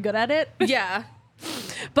just really good at it. Yeah.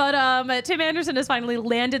 But Tim Anderson has finally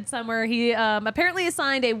landed somewhere. He apparently has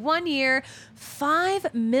signed a 1-year,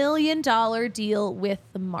 $5 million deal with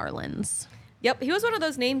the Marlins. Yep, he was one of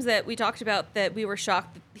those names that we talked about that we were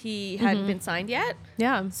shocked that he hadn't been signed yet.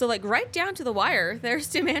 Yeah. So like right down to the wire, there's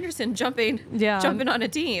Tim Anderson jumping on a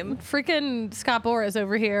team. Freaking Scott Boras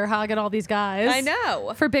over here hogging all these guys. I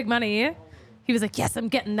know. For big money. He was like, yes, I'm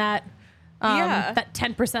getting that. That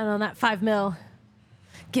 10% on that $5 million.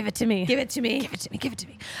 Give it to me. Give it to me. Give it to me. Give it to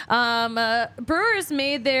me. Brewers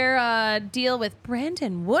made their deal with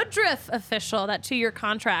Brandon Woodruff official, that 2-year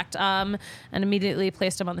contract, and immediately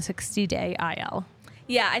placed him on the 60-day IL.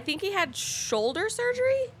 Yeah, I think he had shoulder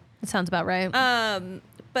surgery. That sounds about right.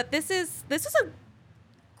 But this is a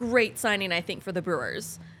great signing, I think, for the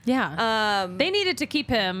Brewers. Yeah. They needed to keep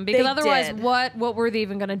him because otherwise, did. what were they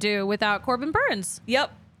even going to do without Corbin Burns? Yep.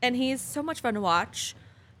 And he's so much fun to watch.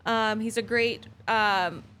 He's a great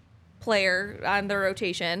player on the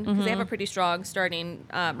rotation because they have a pretty strong starting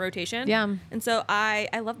rotation. Yeah. And so I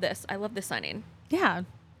love this. I love this signing. Yeah.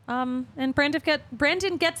 And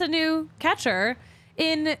Brandon gets a new catcher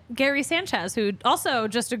in Gary Sanchez, who also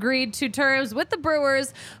just agreed to terms with the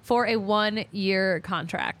Brewers for a 1-year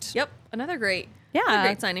contract. Yep. Another great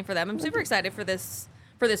signing for them. I'm super excited for this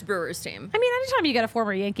Brewers team. I mean, anytime you get a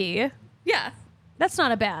former Yankee, Yeah. that's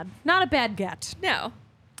not a bad get. No.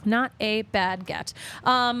 Not a bad get.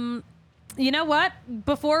 You know what?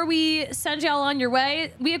 Before we send y'all on your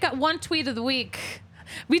way, we have got one tweet of the week.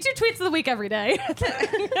 We do tweets of the week every day.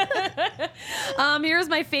 Here's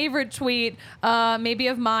my favorite tweet, maybe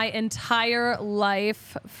of my entire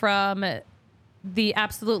life, from the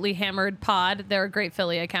Absolutely Hammered Pod. They're a great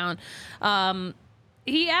Philly account.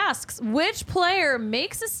 He asks, which player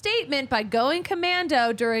makes a statement by going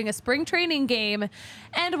commando during a spring training game,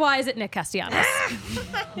 and why is it Nick Castellanos?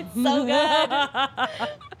 So good.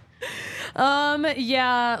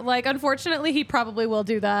 Yeah, like unfortunately he probably will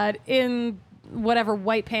do that in whatever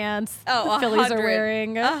white pants the Phillies are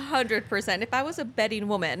wearing. 100%. If I was a betting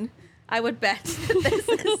woman, I would bet that this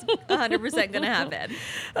is 100% going to happen.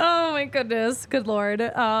 Oh my goodness. Good Lord.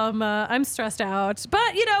 I'm stressed out.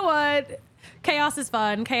 But you know what? Chaos is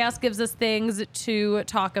fun. Chaos gives us things to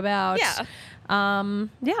talk about. Yeah.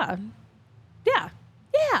 Yeah.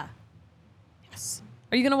 Yes.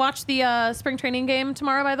 Are you going to watch the spring training game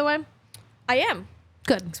tomorrow, by the way? I am.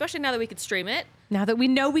 Good. Especially now that we could stream it. Now that we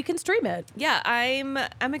know we can stream it. Yeah,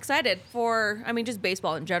 I'm excited for, I mean, just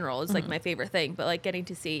baseball in general is like my favorite thing, but like getting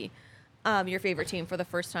to see your favorite team for the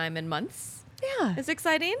first time in months. Yeah. It's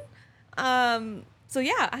exciting. So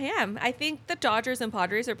yeah, I am. I think the Dodgers and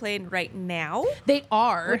Padres are playing right now. They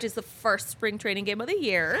are. Which is the first spring training game of the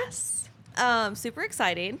year. Yes. Super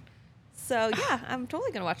exciting. So yeah, I'm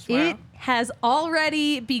totally going to watch tomorrow. It has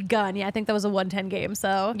already begun. Yeah, I think that was a 1:10 game.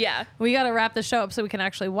 So yeah, we got to wrap the show up so we can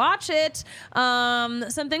actually watch it.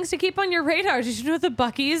 Some things to keep on your radar. Did you know the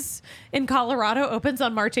Buc-ee's in Colorado opens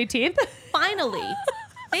on March 18th? Finally.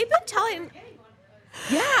 They've been telling...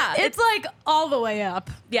 Yeah. It's like all the way up.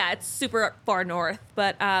 Yeah, it's super far north.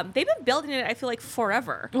 But they've been building it, I feel like,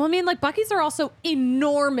 forever. Well, I mean, like, Buc-ee's are also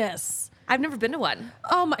enormous. I've never been to one.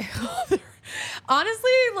 Oh, my God.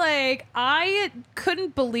 Honestly, like, I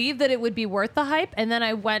couldn't believe that it would be worth the hype. And then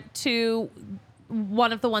I went to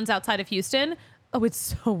one of the ones outside of Houston. Oh,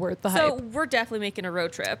 it's so worth the hype. So we're definitely making a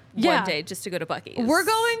road trip one day just to go to Buc-ee's. We're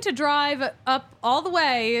going to drive up all the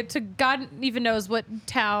way to God even knows what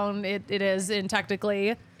town it is in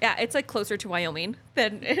technically. Yeah, it's like closer to Wyoming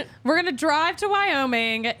than... We're going to drive to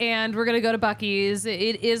Wyoming and we're going to go to Buc-ee's.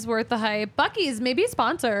 It is worth the hype. Buc-ee's, maybe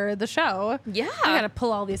sponsor the show. Yeah. I got to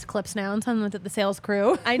pull all these clips now and send them to the sales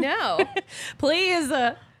crew. I know. Please.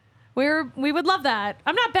 We would love that.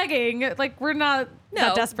 I'm not begging. Like, we're not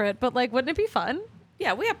that desperate, but like, wouldn't it be fun?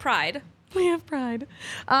 Yeah, we have pride. We have pride.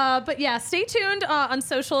 But yeah, stay tuned on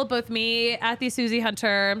social, both me at the Susie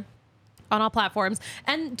Hunter on all platforms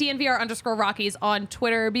and DNVR_Rockies on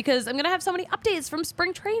Twitter, because I'm going to have so many updates from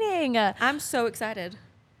spring training. I'm so excited.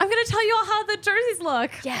 I'm going to tell you all how the jerseys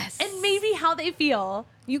look. Yes. And maybe how they feel.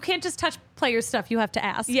 You can't just touch player stuff. You have to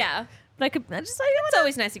ask. Yeah. But it's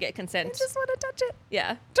always nice to get consent. I just want to touch it.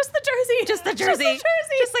 Yeah. Just the jersey. Just the jersey.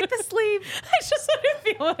 Just like the sleeve. I just want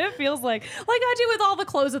to feel what it feels like I do with all the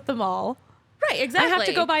clothes at the mall. Right, exactly. I have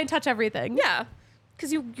to go by and touch everything. Yeah.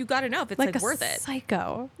 Because you got to know if it's like worth it.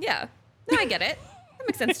 Psycho. Yeah. No, I get it. That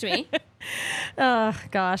makes sense to me. Oh,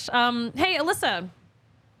 gosh. Hey, Alyssa,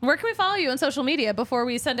 where can we follow you on social media before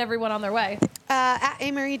we send everyone on their way? At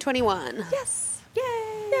Amarie21. Yes. Yay.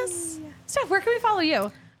 Yes. Steph, where can we follow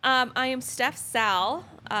you? I am Steph Sal,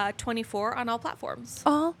 24 on all platforms.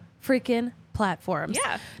 All freaking platforms.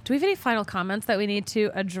 Yeah. Do we have any final comments that we need to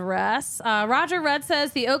address? Roger Red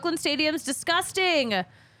says the Oakland Stadium's disgusting.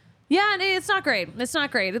 Yeah, it's not great. It's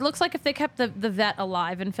not great. It looks like if they kept the vet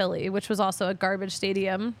alive in Philly, which was also a garbage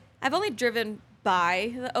stadium. I've only driven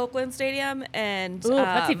by the Oakland Stadium, and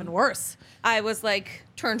that's even worse. I was like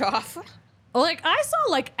turned off. Like, I saw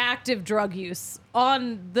like active drug use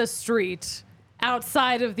on the street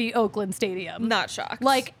outside of the Oakland Stadium. Not shocked.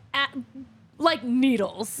 Like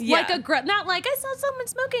needles. Yeah. Not like I saw someone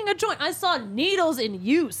smoking a joint. I saw needles in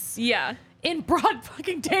use. Yeah. In broad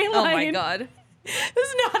fucking daylight. Oh my God. This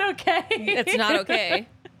is not okay. It's not okay.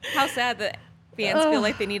 How sad that fans feel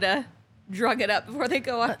like they need to drug it up before they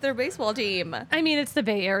go off their baseball team. I mean, it's the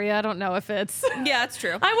Bay Area. I don't know if it's... Yeah, it's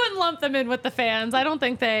true. I wouldn't lump them in with the fans. I don't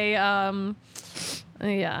think they...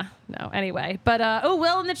 Yeah, no, anyway. But,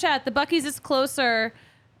 Will in the chat, the Buc-ee's is closer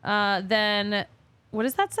than... What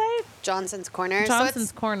does that say? Johnson's Corner.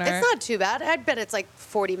 Johnson's Corner. It's not too bad. I'd bet it's like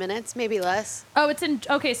 40 minutes, maybe less. Oh, it's in...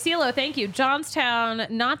 Okay, CeeLo, thank you. Johnstown,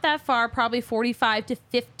 not that far, probably 45 to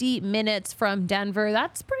 50 minutes from Denver.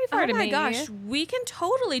 That's pretty far to me. Oh my gosh, we can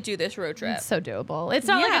totally do this road trip. It's so doable. It's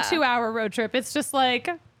not like a 2-hour road trip. It's just like...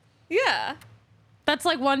 Yeah. That's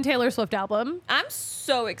like one Taylor Swift album. I'm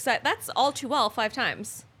so excited. That's All Too Well 5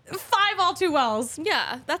 times. 5 All Too Wells.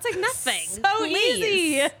 Yeah, that's like nothing. So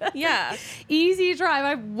easy. Yeah. Easy drive.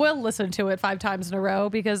 I will listen to it 5 times in a row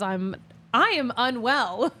because I am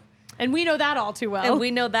unwell. And we know that all too well. And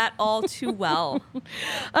we know that all too well.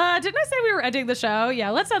 Didn't I say we were ending the show? Yeah,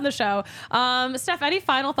 let's end the show. Steph, any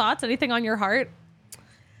final thoughts? Anything on your heart?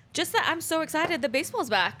 Just that I'm so excited that baseball's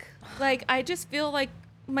back. Like, I just feel like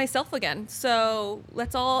myself again. So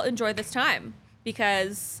let's all enjoy this time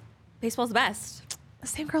because baseball's the best.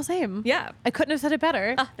 Same girl, same. Yeah. I couldn't have said it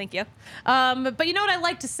better. Oh, thank you. But you know what I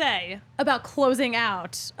like to say about closing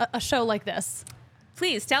out a show like this?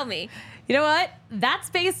 Please tell me. You know what? That's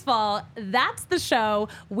baseball. That's the show.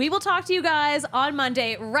 We will talk to you guys on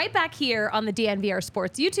Monday right back here on the DNVR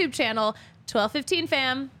Sports YouTube channel. 12:15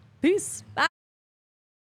 fam. Peace. Bye.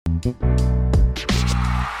 We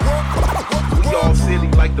all silly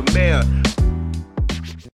like the mayor.